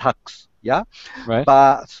a tax. Yeah, right.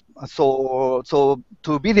 But so to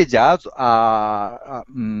villagers,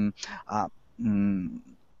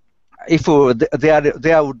 if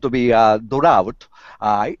there would be a drought,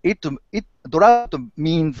 drought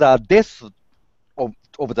means death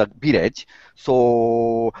of the village.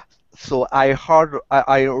 So I heard,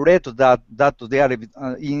 I read that there is,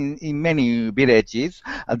 in many villages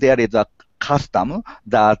there is a custom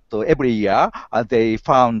that every year they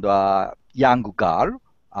found a young girl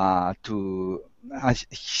to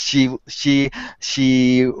she was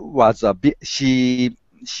she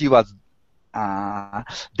was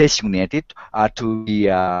designated to be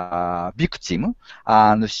a victim,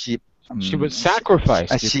 and she was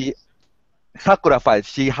sacrificed. She have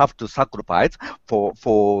to sacrifice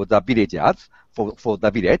for the villagers, for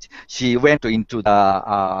the village. She went into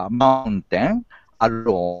the mountain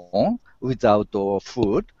alone without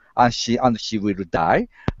food, and she will die.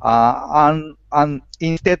 And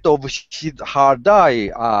instead of her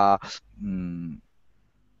die,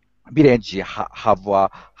 village have a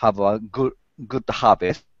good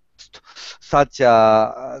harvest.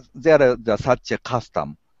 There is such a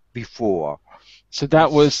custom before. So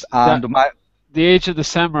that was the age of the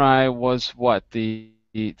samurai was what, the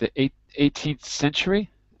 18th century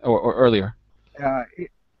or earlier?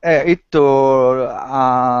 It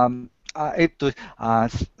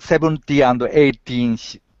 17th and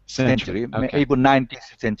 18th century, okay. even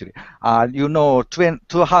 19th century.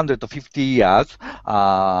 250 years,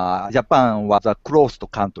 Japan was a closed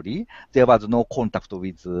country. There was no contact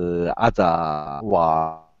with other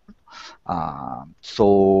world.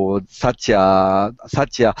 So such a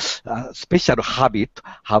special habit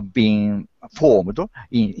have been formed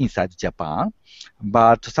inside Japan,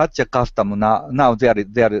 but such a custom now there is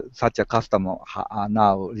such a custom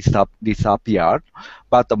now disappeared.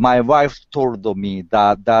 But my wife told me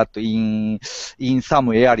that in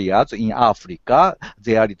some areas in Africa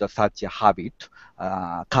there is such a habit,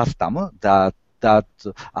 custom that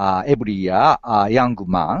every year a young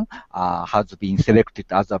man has been selected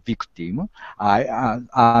as a victim,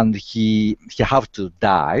 and he have to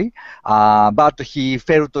die, but he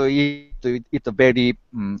felt it very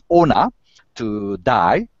honor to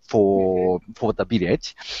die for the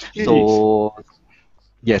village. So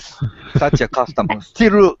yes, such a custom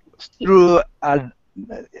still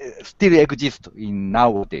exists in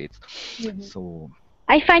nowadays. So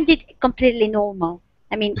I find it completely normal.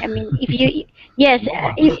 I mean, if you, yes,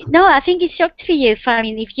 no, I think it's shocked for you. I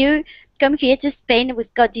mean, if you come here to Spain,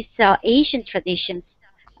 we've got these Asian traditions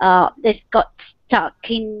that got stuck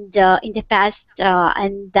in the past,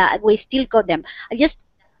 and we still got them. I just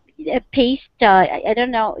paste. I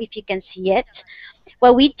don't know if you can see it.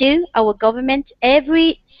 What we do, our government,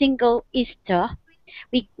 every single Easter,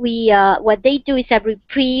 we what they do is a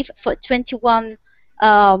reprieve for 21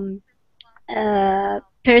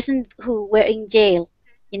 persons who were in jail.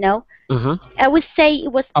 I would say it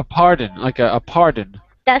was a pardon, like a pardon.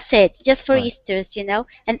 That's it, just for Easter's,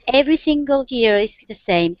 and every single year is the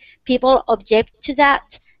same. People object to that.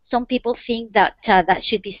 Some people think that that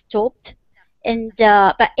should be stopped, and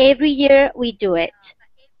but every year we do it.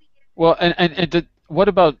 Well, and what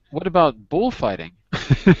about bullfighting?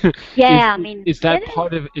 Yeah, is that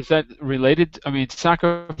is that related? I mean,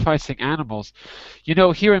 sacrificing animals.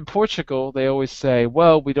 Here in Portugal, they always say,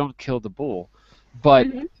 "Well, we don't kill the bull," but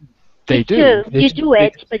they do. You do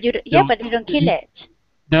it, but you don't kill it.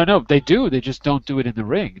 No, they do. They just don't do it in the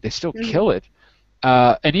ring. They still kill it,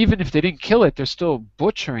 and even if they didn't kill it, they're still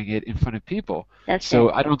butchering it in front of people.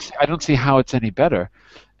 So I don't see how it's any better.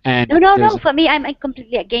 And no. For me, I'm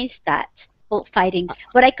completely against that bullfighting,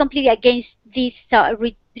 but I'm completely against these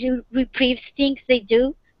reprieve things they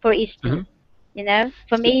do for Easter.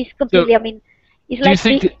 For me, it's completely.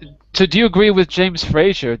 So do you agree with James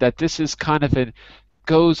Fraser that this is kind of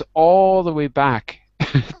goes all the way back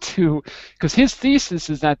to, because his thesis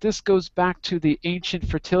is that this goes back to the ancient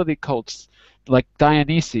fertility cults like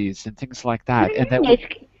Dionysus and things like that, and that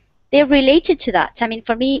they're related to that. I mean,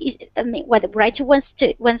 for me, what the writer wants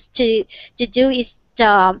to do is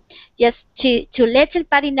just to let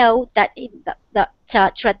everybody know that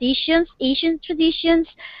traditions, Asian traditions,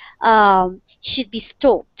 should be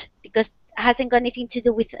stopped, because it hasn't got anything to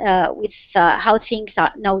do with how things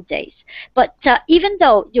are nowadays. But even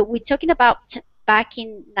though we're talking about back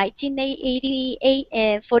in 1988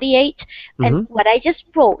 and 48, and what I just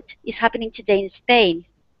wrote is happening today in Spain.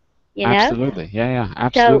 Absolutely, yeah,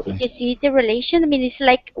 absolutely. So you see the relation. I mean, it's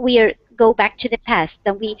like we go back to the past,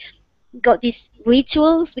 and we got these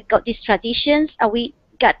rituals, we got these traditions, and we've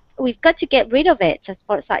got to get rid of it, as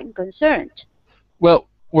far as I'm concerned. Well,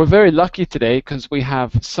 we're very lucky today because we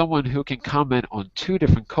have someone who can comment on two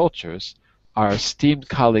different cultures, our esteemed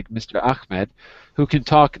colleague, Mr. Ahmed, who can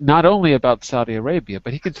talk not only about Saudi Arabia,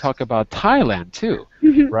 but he can talk about Thailand too.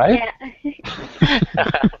 right?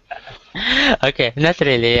 Okay, not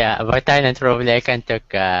really. About Thailand, probably I can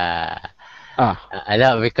talk a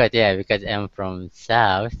lot because I'm from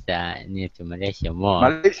south, near to Malaysia more.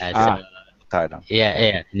 Malaysia, Thailand.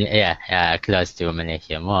 Close to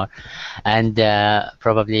Malaysia more, and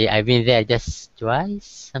probably I've been there just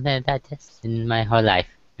twice, something like that, just in my whole life,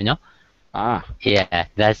 you know. Yeah,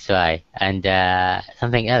 that's why. And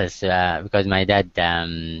something else, because my dad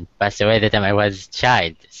passed away the time I was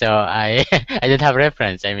child, so I I don't have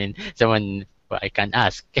reference. I mean, someone who I can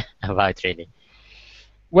ask about really.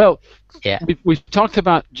 Well, Yeah. we've talked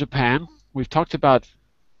about Japan. We've talked about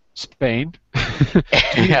Spain.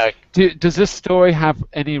 Does this story have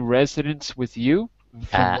any resonance with you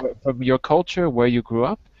from your culture, where you grew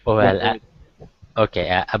up? Well,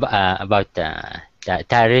 okay. About the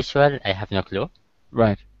Thai ritual, I have no clue.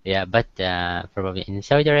 Right. Yeah, but probably in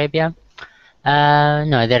Saudi Arabia,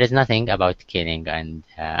 no, there is nothing about killing and,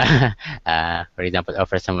 for example,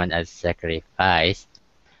 offer someone as sacrifice.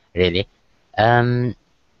 Really,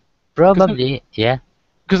 probably, yeah.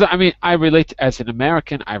 Because I mean, I relate as an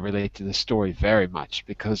American. I relate to the story very much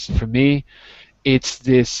because for me, it's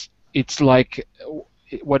this. It's like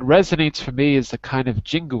what resonates for me is a kind of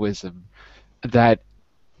jingoism that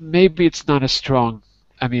maybe it's not as strong.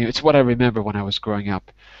 I mean, it's what I remember when I was growing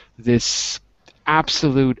up. This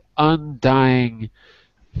absolute undying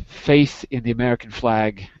faith in the American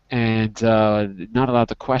flag and not allowed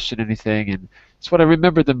to question anything, and it's what I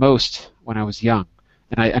remember the most when I was young,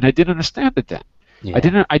 and I didn't understand it then. Yeah.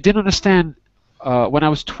 I didn't understand when I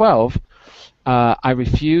was 12. I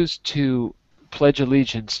refused to pledge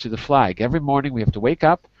allegiance to the flag. Every morning we have to wake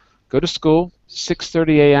up, go to school,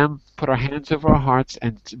 6:30 a.m., put our hands over our hearts,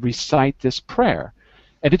 and recite this prayer.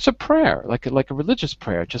 And it's a prayer, like a religious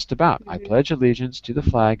prayer, just about. I pledge allegiance to the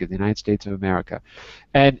flag of the United States of America,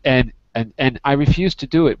 and I refused to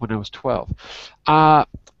do it when I was 12.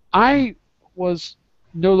 I was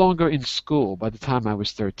no longer in school by the time I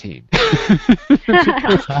was 13.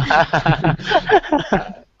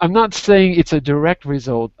 I'm not saying it's a direct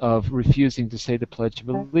result of refusing to say the Pledge of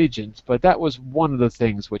Allegiance, but that was one of the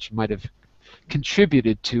things which might have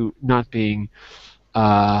contributed to not being.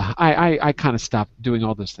 I kind of stopped doing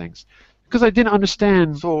all those things because I didn't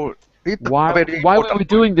understand why we were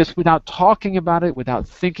doing this without talking about it, without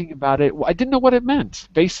thinking about it. I didn't know what it meant,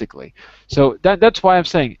 basically. So that's why I'm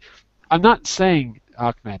saying, I'm not saying,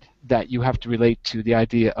 Ahmed, that you have to relate to the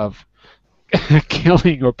idea of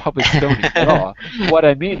killing or public stoning at all. What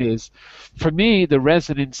I mean is, for me, the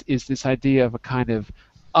resonance is this idea of a kind of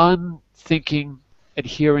unthinking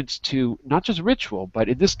adherence to not just ritual, but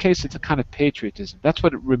in this case, it's a kind of patriotism. That's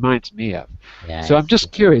what it reminds me of. Yeah, so I'm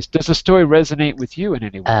just curious, does the story resonate with you in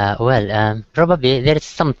any way? Well, probably there is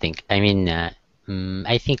something. I mean,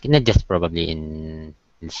 I think not just probably in,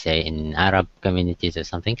 let's say, in Arab communities or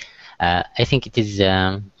something. I think it is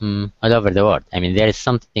all over the world. I mean, there is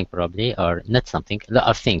something probably, or not something, a lot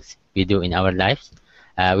of things we do in our lives.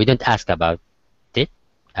 We don't ask about it.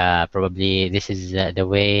 Probably this is the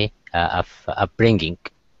way of upbringing,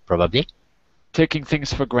 probably. Taking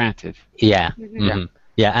things for granted. Yeah.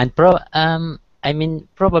 Yeah, and I mean,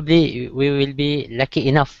 probably we will be lucky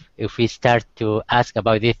enough if we start to ask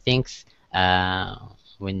about these things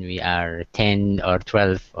when we are 10 or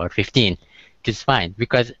 12 or 15. It's fine,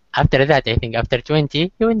 because after that, I think after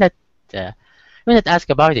 20, you will not ask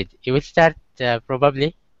about it. You will start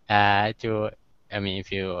probably to, I mean,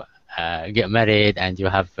 if you get married and you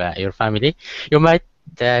have your family, you might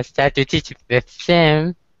start to teach the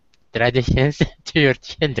same traditions to your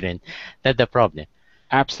children. That's the problem.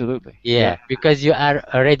 Absolutely. Yeah, because you are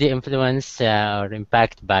already influenced or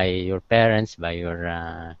impacted by your parents, by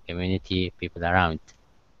your community, people around.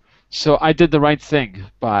 So I did the right thing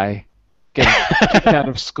by getting kicked out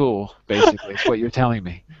of school, basically, is what you're telling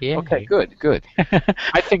me. Yeah. Okay, good.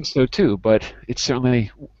 I think so too, but it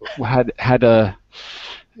certainly had a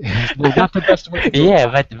not the best way to go. Yeah,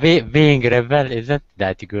 but being rebel isn't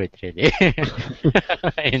that good, really.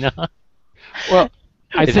 You know. Well,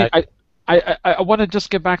 I think I want to just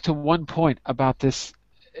get back to one point about this.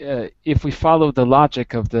 If we follow the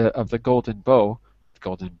logic of the golden bow,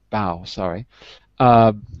 sorry.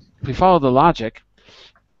 If we follow the logic,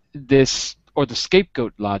 or the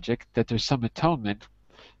scapegoat logic, that there's some atonement,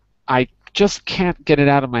 I just can't get it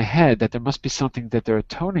out of my head that there must be something that they're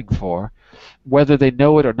atoning for, whether they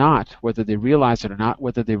know it or not, whether they realize it or not,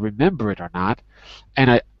 whether they remember it or not,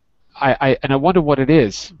 and I wonder what it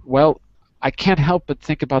is. Well, I can't help but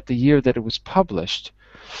think about the year that it was published,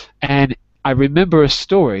 and I remember a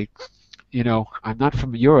story. You know, I'm not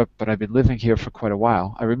from Europe, but I've been living here for quite a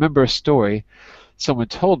while. I remember a story someone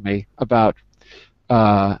told me about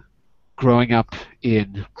growing up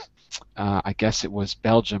in, I guess it was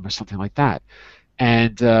Belgium or something like that,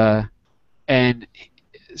 and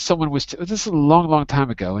someone was. This is a long, long time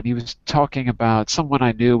ago, and he was talking about someone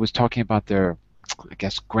I knew was talking about their, I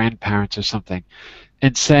guess, grandparents or something,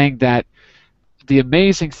 and saying that the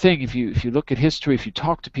amazing thing, if you look at history, if you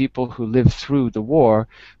talk to people who lived through the war,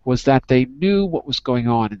 was that they knew what was going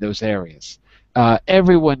on in those areas.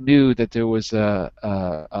 Everyone knew that there was a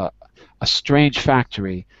strange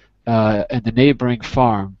factory and the neighboring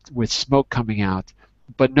farm with smoke coming out,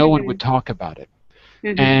 but no one would talk about it.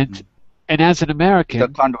 And as an American, the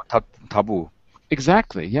kind of taboo.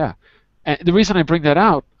 Exactly, yeah. And the reason I bring that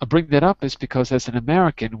up is because as an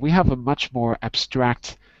American, we have a much more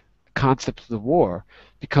abstract concept of the war,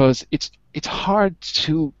 because it's hard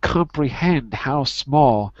to comprehend how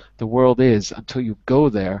small the world is until you go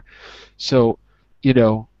there. So,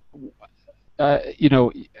 the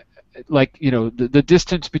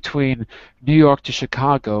distance between New York to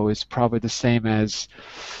Chicago is probably the same as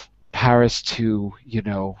Paris to,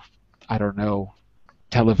 I don't know,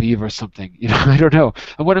 Tel Aviv or something. I don't know.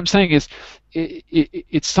 And what I'm saying is,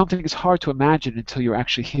 it's something that's hard to imagine until you're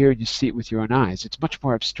actually here and you see it with your own eyes. It's much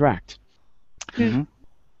more abstract. Mm-hmm.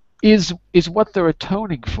 Is what they're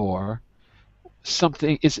atoning for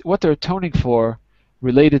something? Is what they're atoning for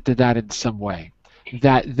related to that in some way?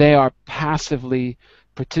 That they are passively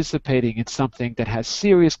participating in something that has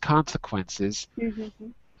serious consequences.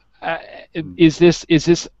 Is this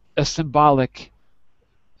a symbolic?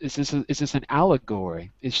 Is this an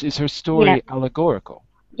allegory? Is her story allegorical?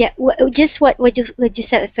 Yeah, just what you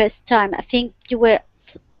said the first time. I think you were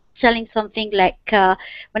telling something like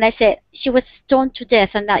when I said she was stoned to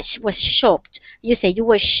death and that she was shocked. You say you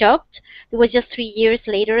were shocked. It was just 3 years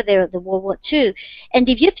later, the World War II. And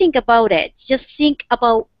if you think about it, just think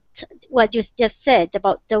about what you just said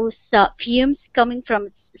about those fumes coming from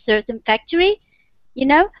a certain factory,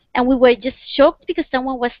 and we were just shocked because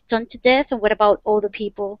someone was stoned to death. And what about all the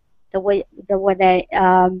people that were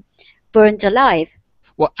burned alive?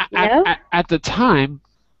 Well, at the time,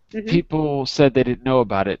 people said they didn't know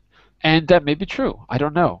about it, and that may be true. I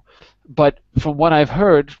don't know, but from what I've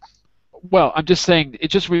heard, well, I'm just saying it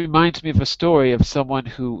just reminds me of a story of someone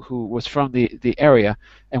who was from the area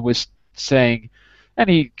and was saying, and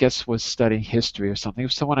he was studying history or something. It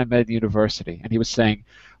was someone I met at the university, and he was saying,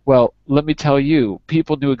 well, let me tell you,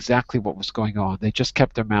 people knew exactly what was going on. They just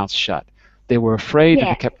kept their mouths shut. They were afraid and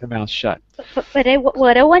they kept their mouths shut. But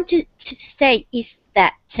what I want to say is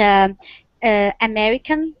that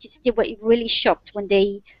Americans, they were really shocked when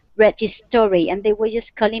they read this story, and they were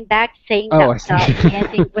just calling back saying that the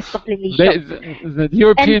ending was completely shocked. The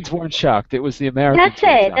Europeans weren't shocked. It was the Americans. That's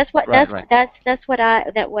it. That's what I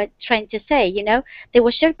was trying to say. They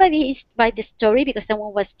were shocked by the story because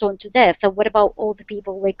someone was stoned to death. So what about all the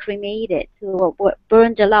people who were cremated, who were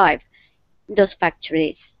burned alive in those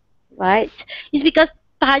factories, right? It's because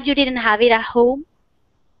perhaps you didn't have it at home.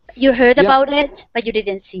 You heard about it, but you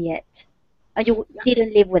didn't see it, and you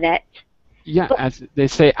didn't live with it. Yeah, but, as they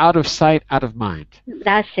say, out of sight, out of mind.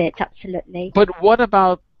 That's it, absolutely. But what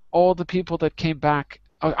about all the people that came back?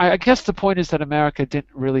 I guess the point is that America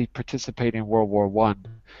didn't really participate in World War I.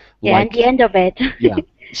 Yeah, and the end of it. Yeah,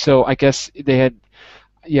 so I guess they had.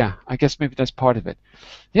 Yeah, I guess maybe that's part of it.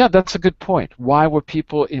 Yeah, that's a good point. Why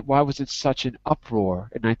was it such an uproar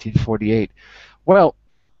in 1948? Well,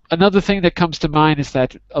 another thing that comes to mind is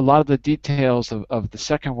that a lot of the details of the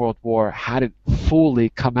Second World War hadn't fully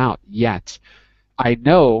come out yet. I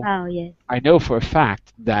know for a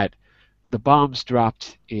fact that the bombs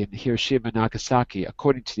dropped in Hiroshima and Nagasaki,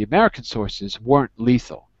 according to the American sources, weren't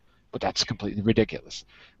lethal. But that's completely ridiculous.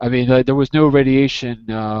 I mean, there was no radiation.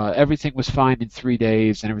 Everything was fine in 3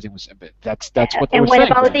 days, and everything was. That's what they were saying. And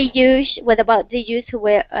what about the youth who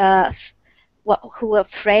were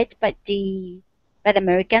afraid by the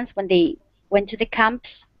Americans when they went to the camps?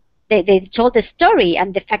 They told the story,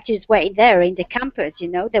 and the factories were there in the campus.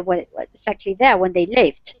 They were exactly there when they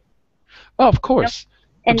lived. Oh, of course.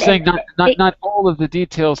 I'm saying not all of the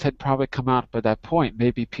details had probably come out by that point.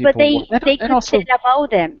 Maybe people. But they could tell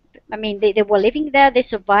about them. I mean, they were living there. They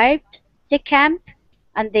survived the camp,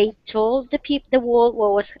 and they told the world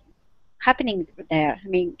what was happening there. I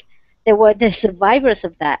mean, they were the survivors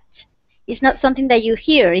of that. It's not something that you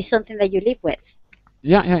hear. It's something that you live with.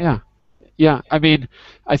 Yeah. I mean,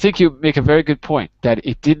 I think you make a very good point that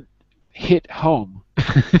it didn't hit home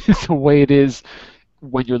the way it is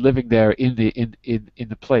when you're living there in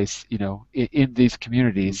the place, in these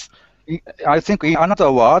communities. I think in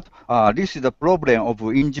another word, this is the problem of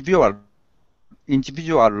individual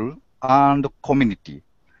and community.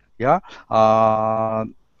 Yeah.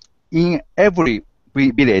 In every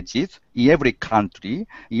villages, in every country,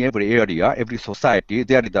 in every area, every society,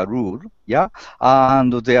 there is a rule, yeah,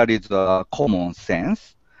 and there is a common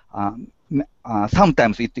sense.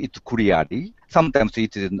 Sometimes it's clearly, sometimes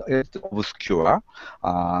it's obscure,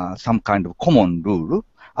 some kind of common rule,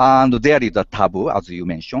 and there is a taboo, as you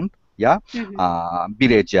mentioned, yeah.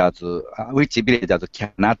 Villagers, which villagers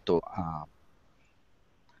cannot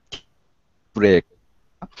break.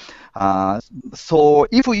 So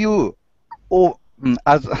if you,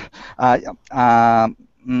 as our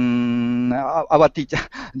teacher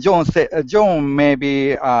John said, John,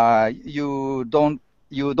 maybe you don't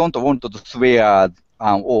want to swear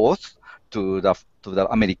an oath to the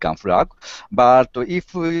American flag, but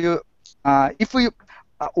if you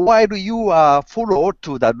while you follow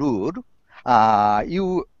to the rule,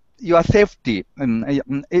 your safety,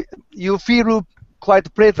 you feel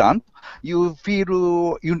quite pleasant. You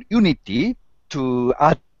feel unity to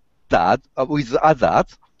others, with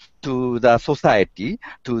others, to the society,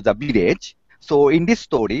 to the village. So in this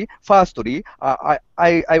story, firstly, I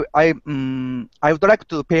would like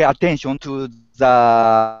to pay attention to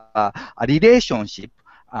the relationship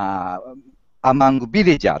among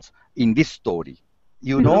villagers in this story.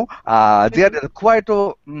 You know, there is quite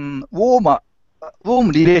a warm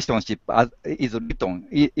relationship as is written,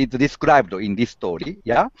 is described in this story.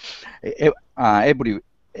 Yeah,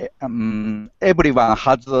 everyone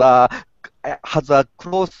has a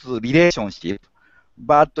close relationship,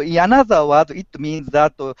 but in another word, it means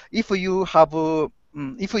that if you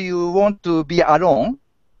want to be alone,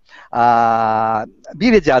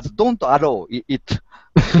 villagers don't allow it.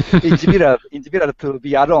 Individual to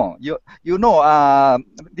be alone. You know,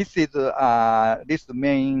 this is this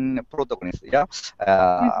main protagonist, yeah,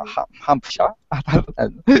 Hampshire.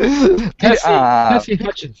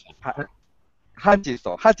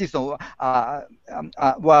 Hutchinson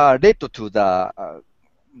were led to the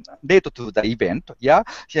event. Yeah,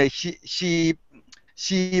 she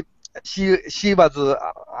was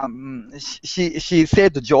she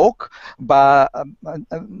said joke, but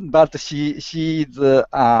she's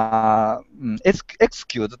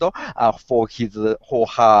excused for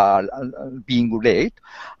her being late.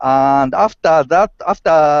 And after that,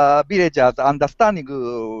 after villagers understanding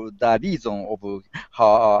the reason of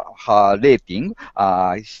her rating,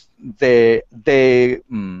 they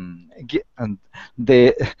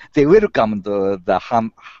welcomed the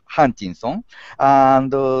Hutchinson,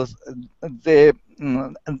 and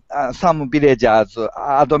some villagers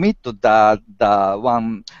admitted that the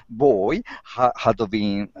one boy had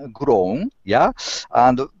been grown, yeah,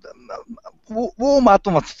 and warm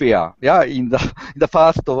atmosphere, yeah, in the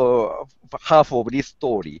first half of this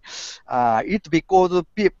story. It's because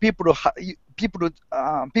people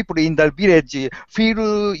in the village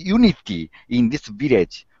feel unity in this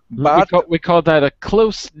village. But we call that a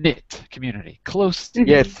close-knit community. Close-knit.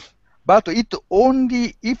 Yes, but it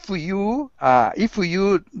only if you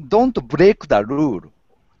don't break the rule.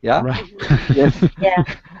 Yeah. Right. Yes. Yeah.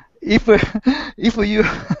 If you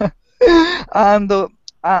and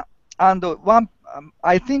one.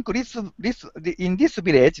 I think in this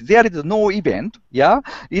village there is no event. Yeah,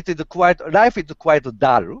 life is quite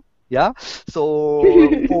dull. Yeah, so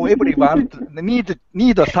for everyone need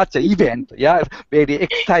such an event. Yeah, very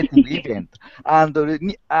exciting event, and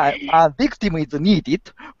a victim is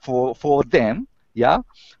needed for them. Yeah,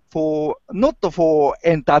 for not for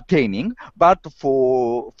entertaining, but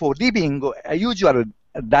for living a usual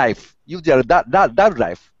life, dull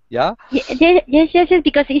life. Yeah. Yes,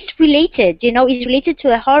 because it's related. You know, it's related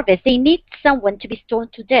to a harvest. They need someone to be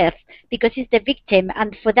stoned to death because he's the victim,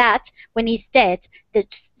 and for that, when he's dead, the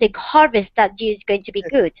harvest that year is going to be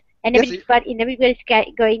good, and everybody's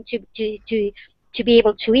going to be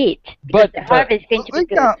able to eat because the harvest is going to be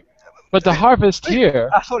good. But the harvest here.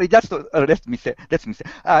 Sorry, just let me say.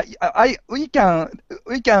 We can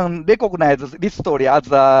recognize this story as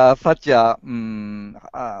such a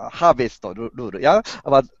harvest rule. Yeah,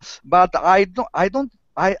 but I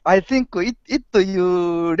think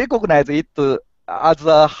you recognize it as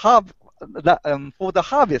a for the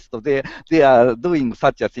harvest. They are doing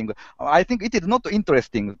such a thing. I think it is not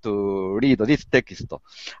interesting to read this text.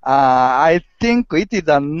 I think it is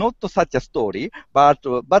not such a story, but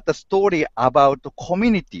a story about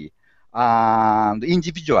community and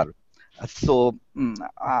individual.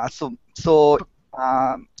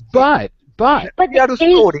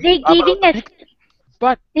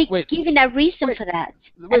 But they're giving a reason for that.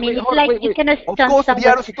 I mean, it's like you cannot of course,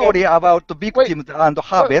 there are story about the victims and the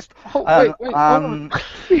harvest.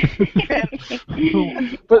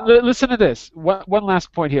 But listen to this. One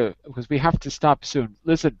last point here, because we have to stop soon.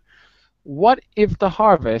 Listen, what if the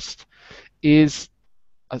harvest is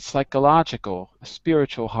a psychological, a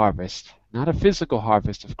spiritual harvest, not a physical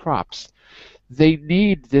harvest of crops. They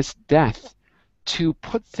need this death to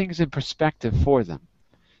put things in perspective for them.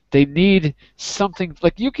 They need something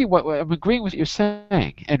like Yuki. I'm agreeing with what you're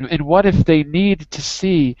saying. And what if they need to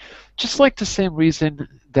see, just like the same reason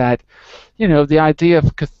that, the idea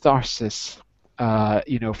of catharsis,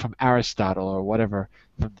 from Aristotle or whatever,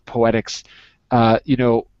 from the Poetics,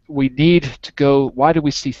 we need to go. Why do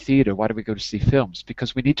we see theater? Why do we go to see films?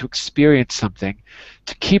 Because we need to experience something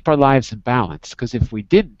to keep our lives in balance. Because if we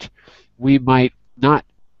didn't, we might not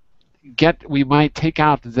we might take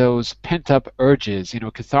out those pent-up urges.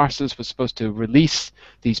 Catharsis was supposed to release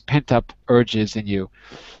these pent-up urges in you.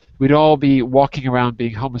 We'd all be walking around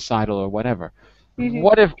being homicidal or whatever. Mm-hmm.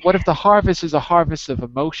 What if the harvest is a harvest of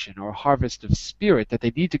emotion or a harvest of spirit that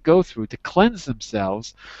they need to go through to cleanse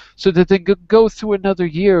themselves so that they could go through another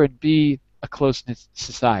year and be a close-knit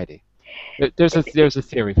society? There's a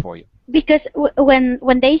theory for you. Because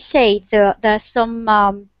when they say there's some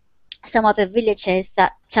other villages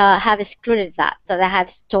that have excluded that, so they have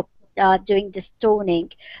stopped doing the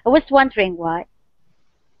stoning. I was wondering why.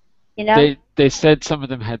 They said some of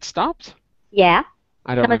them had stopped? Yeah.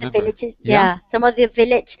 I don't remember. Some of the villages, yeah. Some of the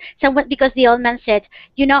because the old man said,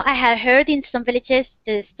 I had heard in some villages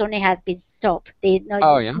the stoning has been stopped. They're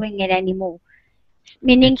not doing it anymore.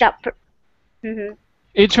 Meaning that... Mm-hmm.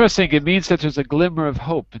 Interesting. It means that there's a glimmer of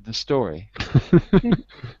hope in the story.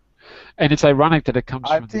 And it's ironic that it comes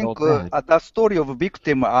from the old man. I think the story of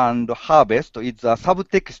victim and harvest is a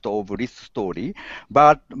subtext of this story,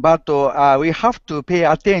 but we have to pay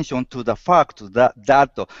attention to the fact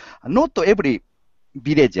that not every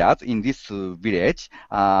villagers in this village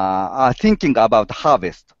are thinking about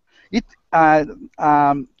harvest.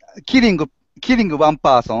 Killing one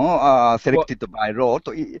person selected by law.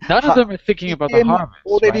 None of them are thinking about the harvest.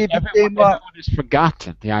 Already right? Everyone has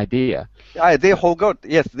forgotten the idea. They forgot.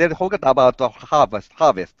 Yes, they forgot about the harvest.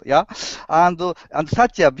 Yeah, and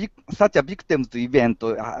such a victims event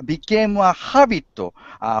became a habit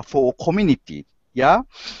for community. Yeah,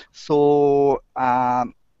 so.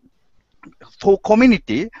 For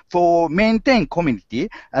maintain community,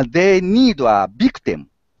 they need a victim.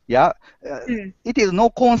 Yeah, it is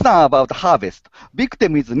no concern about harvest.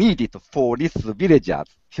 Victim is needed for this villagers,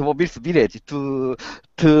 for this village to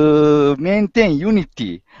maintain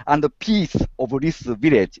unity and peace of this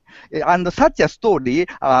village. And such a story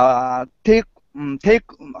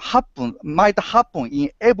might happen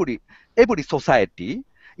in every society.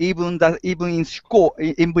 Even in school,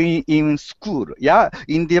 yeah.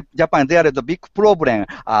 In Japan, there is a big problem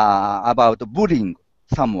about bullying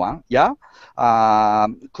someone, yeah.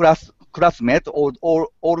 Classmate or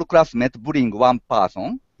all classmates bullying one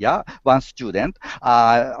person, yeah, one student.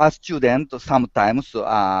 A student sometimes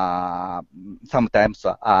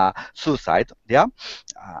suicide, yeah.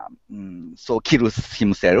 So kills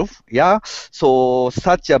himself, yeah. So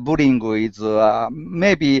such a bullying is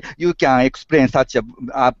maybe you can explain such a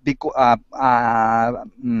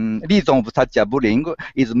reason of such a bullying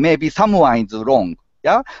is maybe someone is wrong.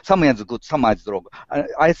 Yeah, someone is good, someone is wrong.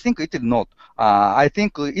 I think it is not. I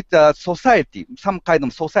think it's a society, some kind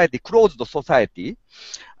of society, closed society.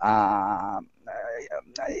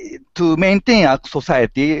 To maintain a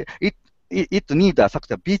society, it needs a such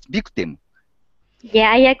a victim. Yeah,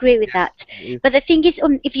 I agree with that. But the thing is,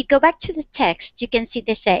 if you go back to the text, you can see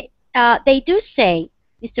they do say,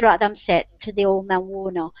 Mr. Adam said to the old man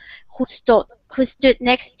Warner, who stood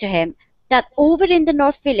next to him, that over in the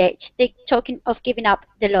North Village, they're talking of giving up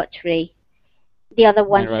the lottery. The other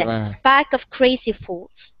one said, pack of crazy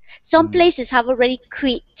fools. Some places have already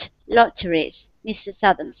quit lotteries, Mr.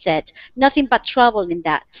 Southern said. Nothing but trouble in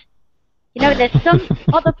that. There's some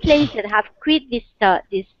other places that have quit this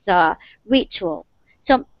ritual.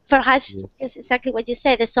 So perhaps it's exactly what you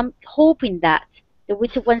said. There's some hope in that. The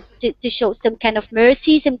witcher wants to show some kind of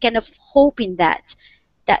mercy, some kind of hope in that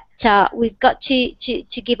we've got to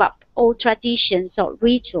give up all traditions or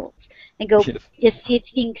rituals and go just see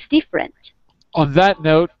things different. On that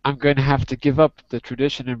note, I'm going to have to give up the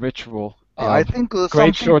tradition and ritual. I think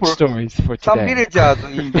great short stories for today. Some villagers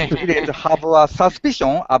in this village have a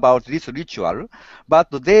suspicion about this ritual, but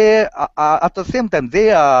they at the same time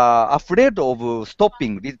they are afraid of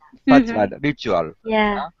stopping this ritual.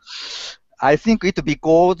 Yeah. I think it's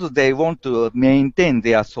because they want to maintain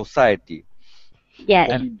their society.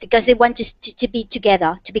 Yeah, because they want to be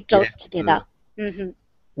together, to be close together.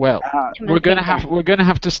 Well, we're gonna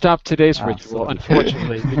have to stop today's ritual,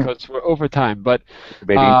 unfortunately, because we're over time. But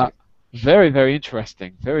very, very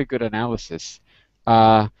interesting, very good analysis,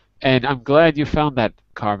 and I'm glad you found that,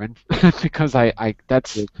 Carmen, because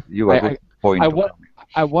that's you are good point.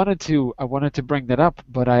 I wanted to bring that up,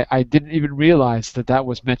 but I didn't even realize that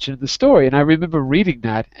was mentioned in the story, and I remember reading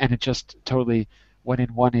that, and it just totally went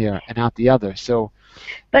in one ear and out the other. So,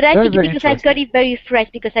 but I think very because I got it very fresh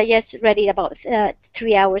because I just read it about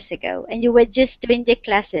 3 hours ago, and you were just doing the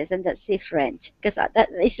classes, and that's different because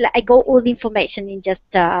it's like I got all the information in just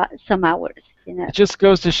some hours. It just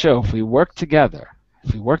goes to show if we work together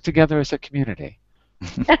as a community,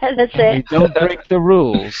 that's it. We don't break the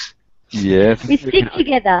rules. Yes. We stick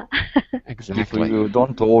together. Exactly. If you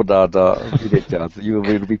don't order the villagers, you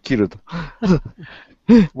will be killed.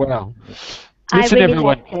 Well, I listen, really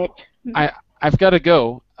everyone. liked it. I've got to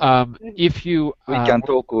go. If you we can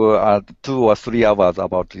talk 2 or 3 hours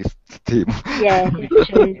about this theme. Yeah, it's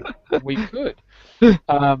true. We could.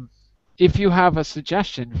 If you have a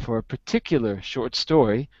suggestion for a particular short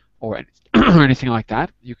story or anything like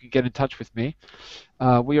that, you can get in touch with me.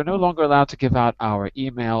 We are no longer allowed to give out our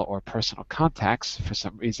email or personal contacts for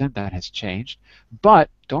some reason. That has changed. But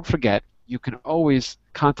don't forget, you can always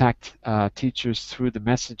contact teachers through the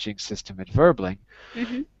messaging system at Verbling.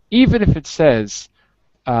 Mm-hmm. Even if it says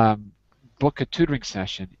book a tutoring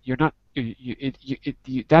session, you're not.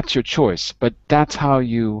 That's your choice, but that's how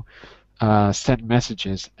you send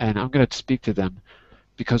messages, and I'm going to speak to them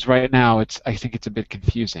because right now I think it's a bit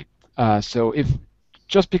confusing. So if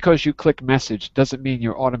just because you click message doesn't mean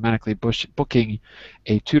you're automatically booking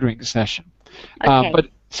a tutoring session. Okay. But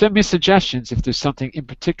send me suggestions if there's something in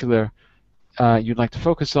particular you'd like to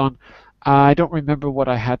focus on. I don't remember what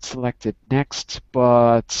I had selected next,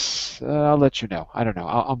 but I'll let you know. I don't know.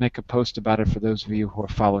 I'll make a post about it for those of you who are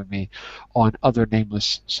following me on other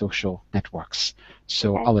nameless social networks.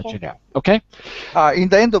 So I'll let you know. Okay? In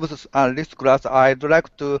the end of this class, I'd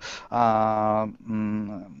like to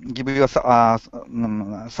give you a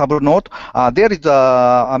sub-note. There is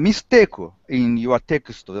a mistake in your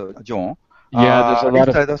text, John. Yeah, there's a lot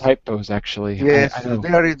of typos, actually. Yes,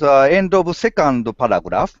 there is the end of second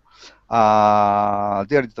paragraph.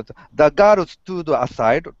 There is the girls stood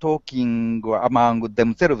aside, talking among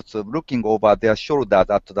themselves, looking over their shoulders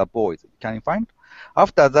at the boys. Can you find?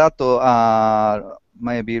 After that,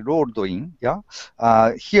 maybe rolled in. Yeah.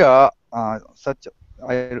 Here, such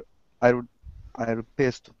I'll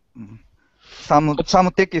paste. Some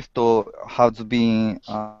text has been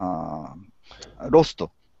lost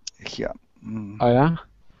here. Oh yeah.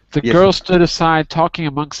 The girls stood aside, talking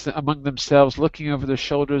among themselves, looking over their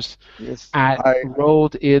shoulders. Yes,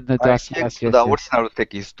 rolled in the dust. I checked the original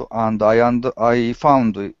text, and I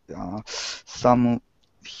found some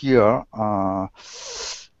here.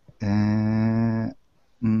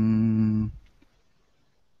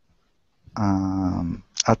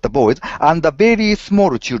 At the boys and the very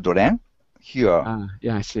small children here.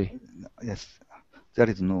 Yeah, I see. Yes, there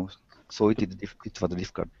is no. So it was difficult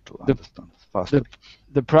to understand first.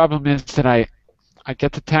 The problem is that I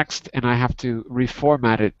get the text and I have to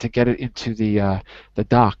reformat it to get it into the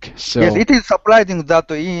doc. So yes, it is surprising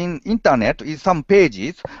that in internet, in some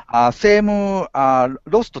pages, same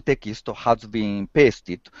lost text has been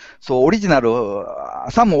pasted. So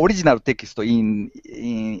some original text in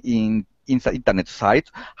internet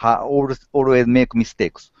sites always make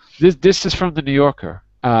mistakes. This is from the New Yorker,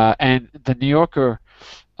 and the New Yorker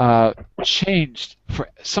changed.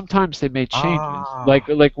 Sometimes they made changes, like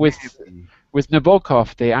with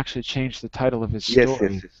Nabokov, they actually changed the title of his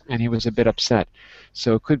story, and he was a bit upset.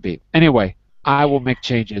 So it could be. Anyway, I will make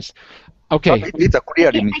changes. Okay. It's a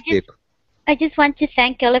clearly mistake. I just want to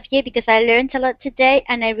thank all of you because I learned a lot today,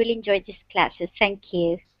 and I really enjoyed these classes. Thank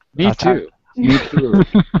you. Me too. Me too.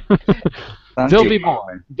 There'll be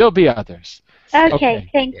more. There'll be others. Okay,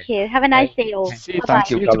 thank you. Have a nice day all. See you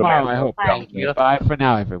tomorrow, I hope. Bye. Bye for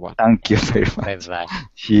now, everyone. Thank you very much. Bye-bye.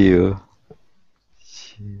 See you.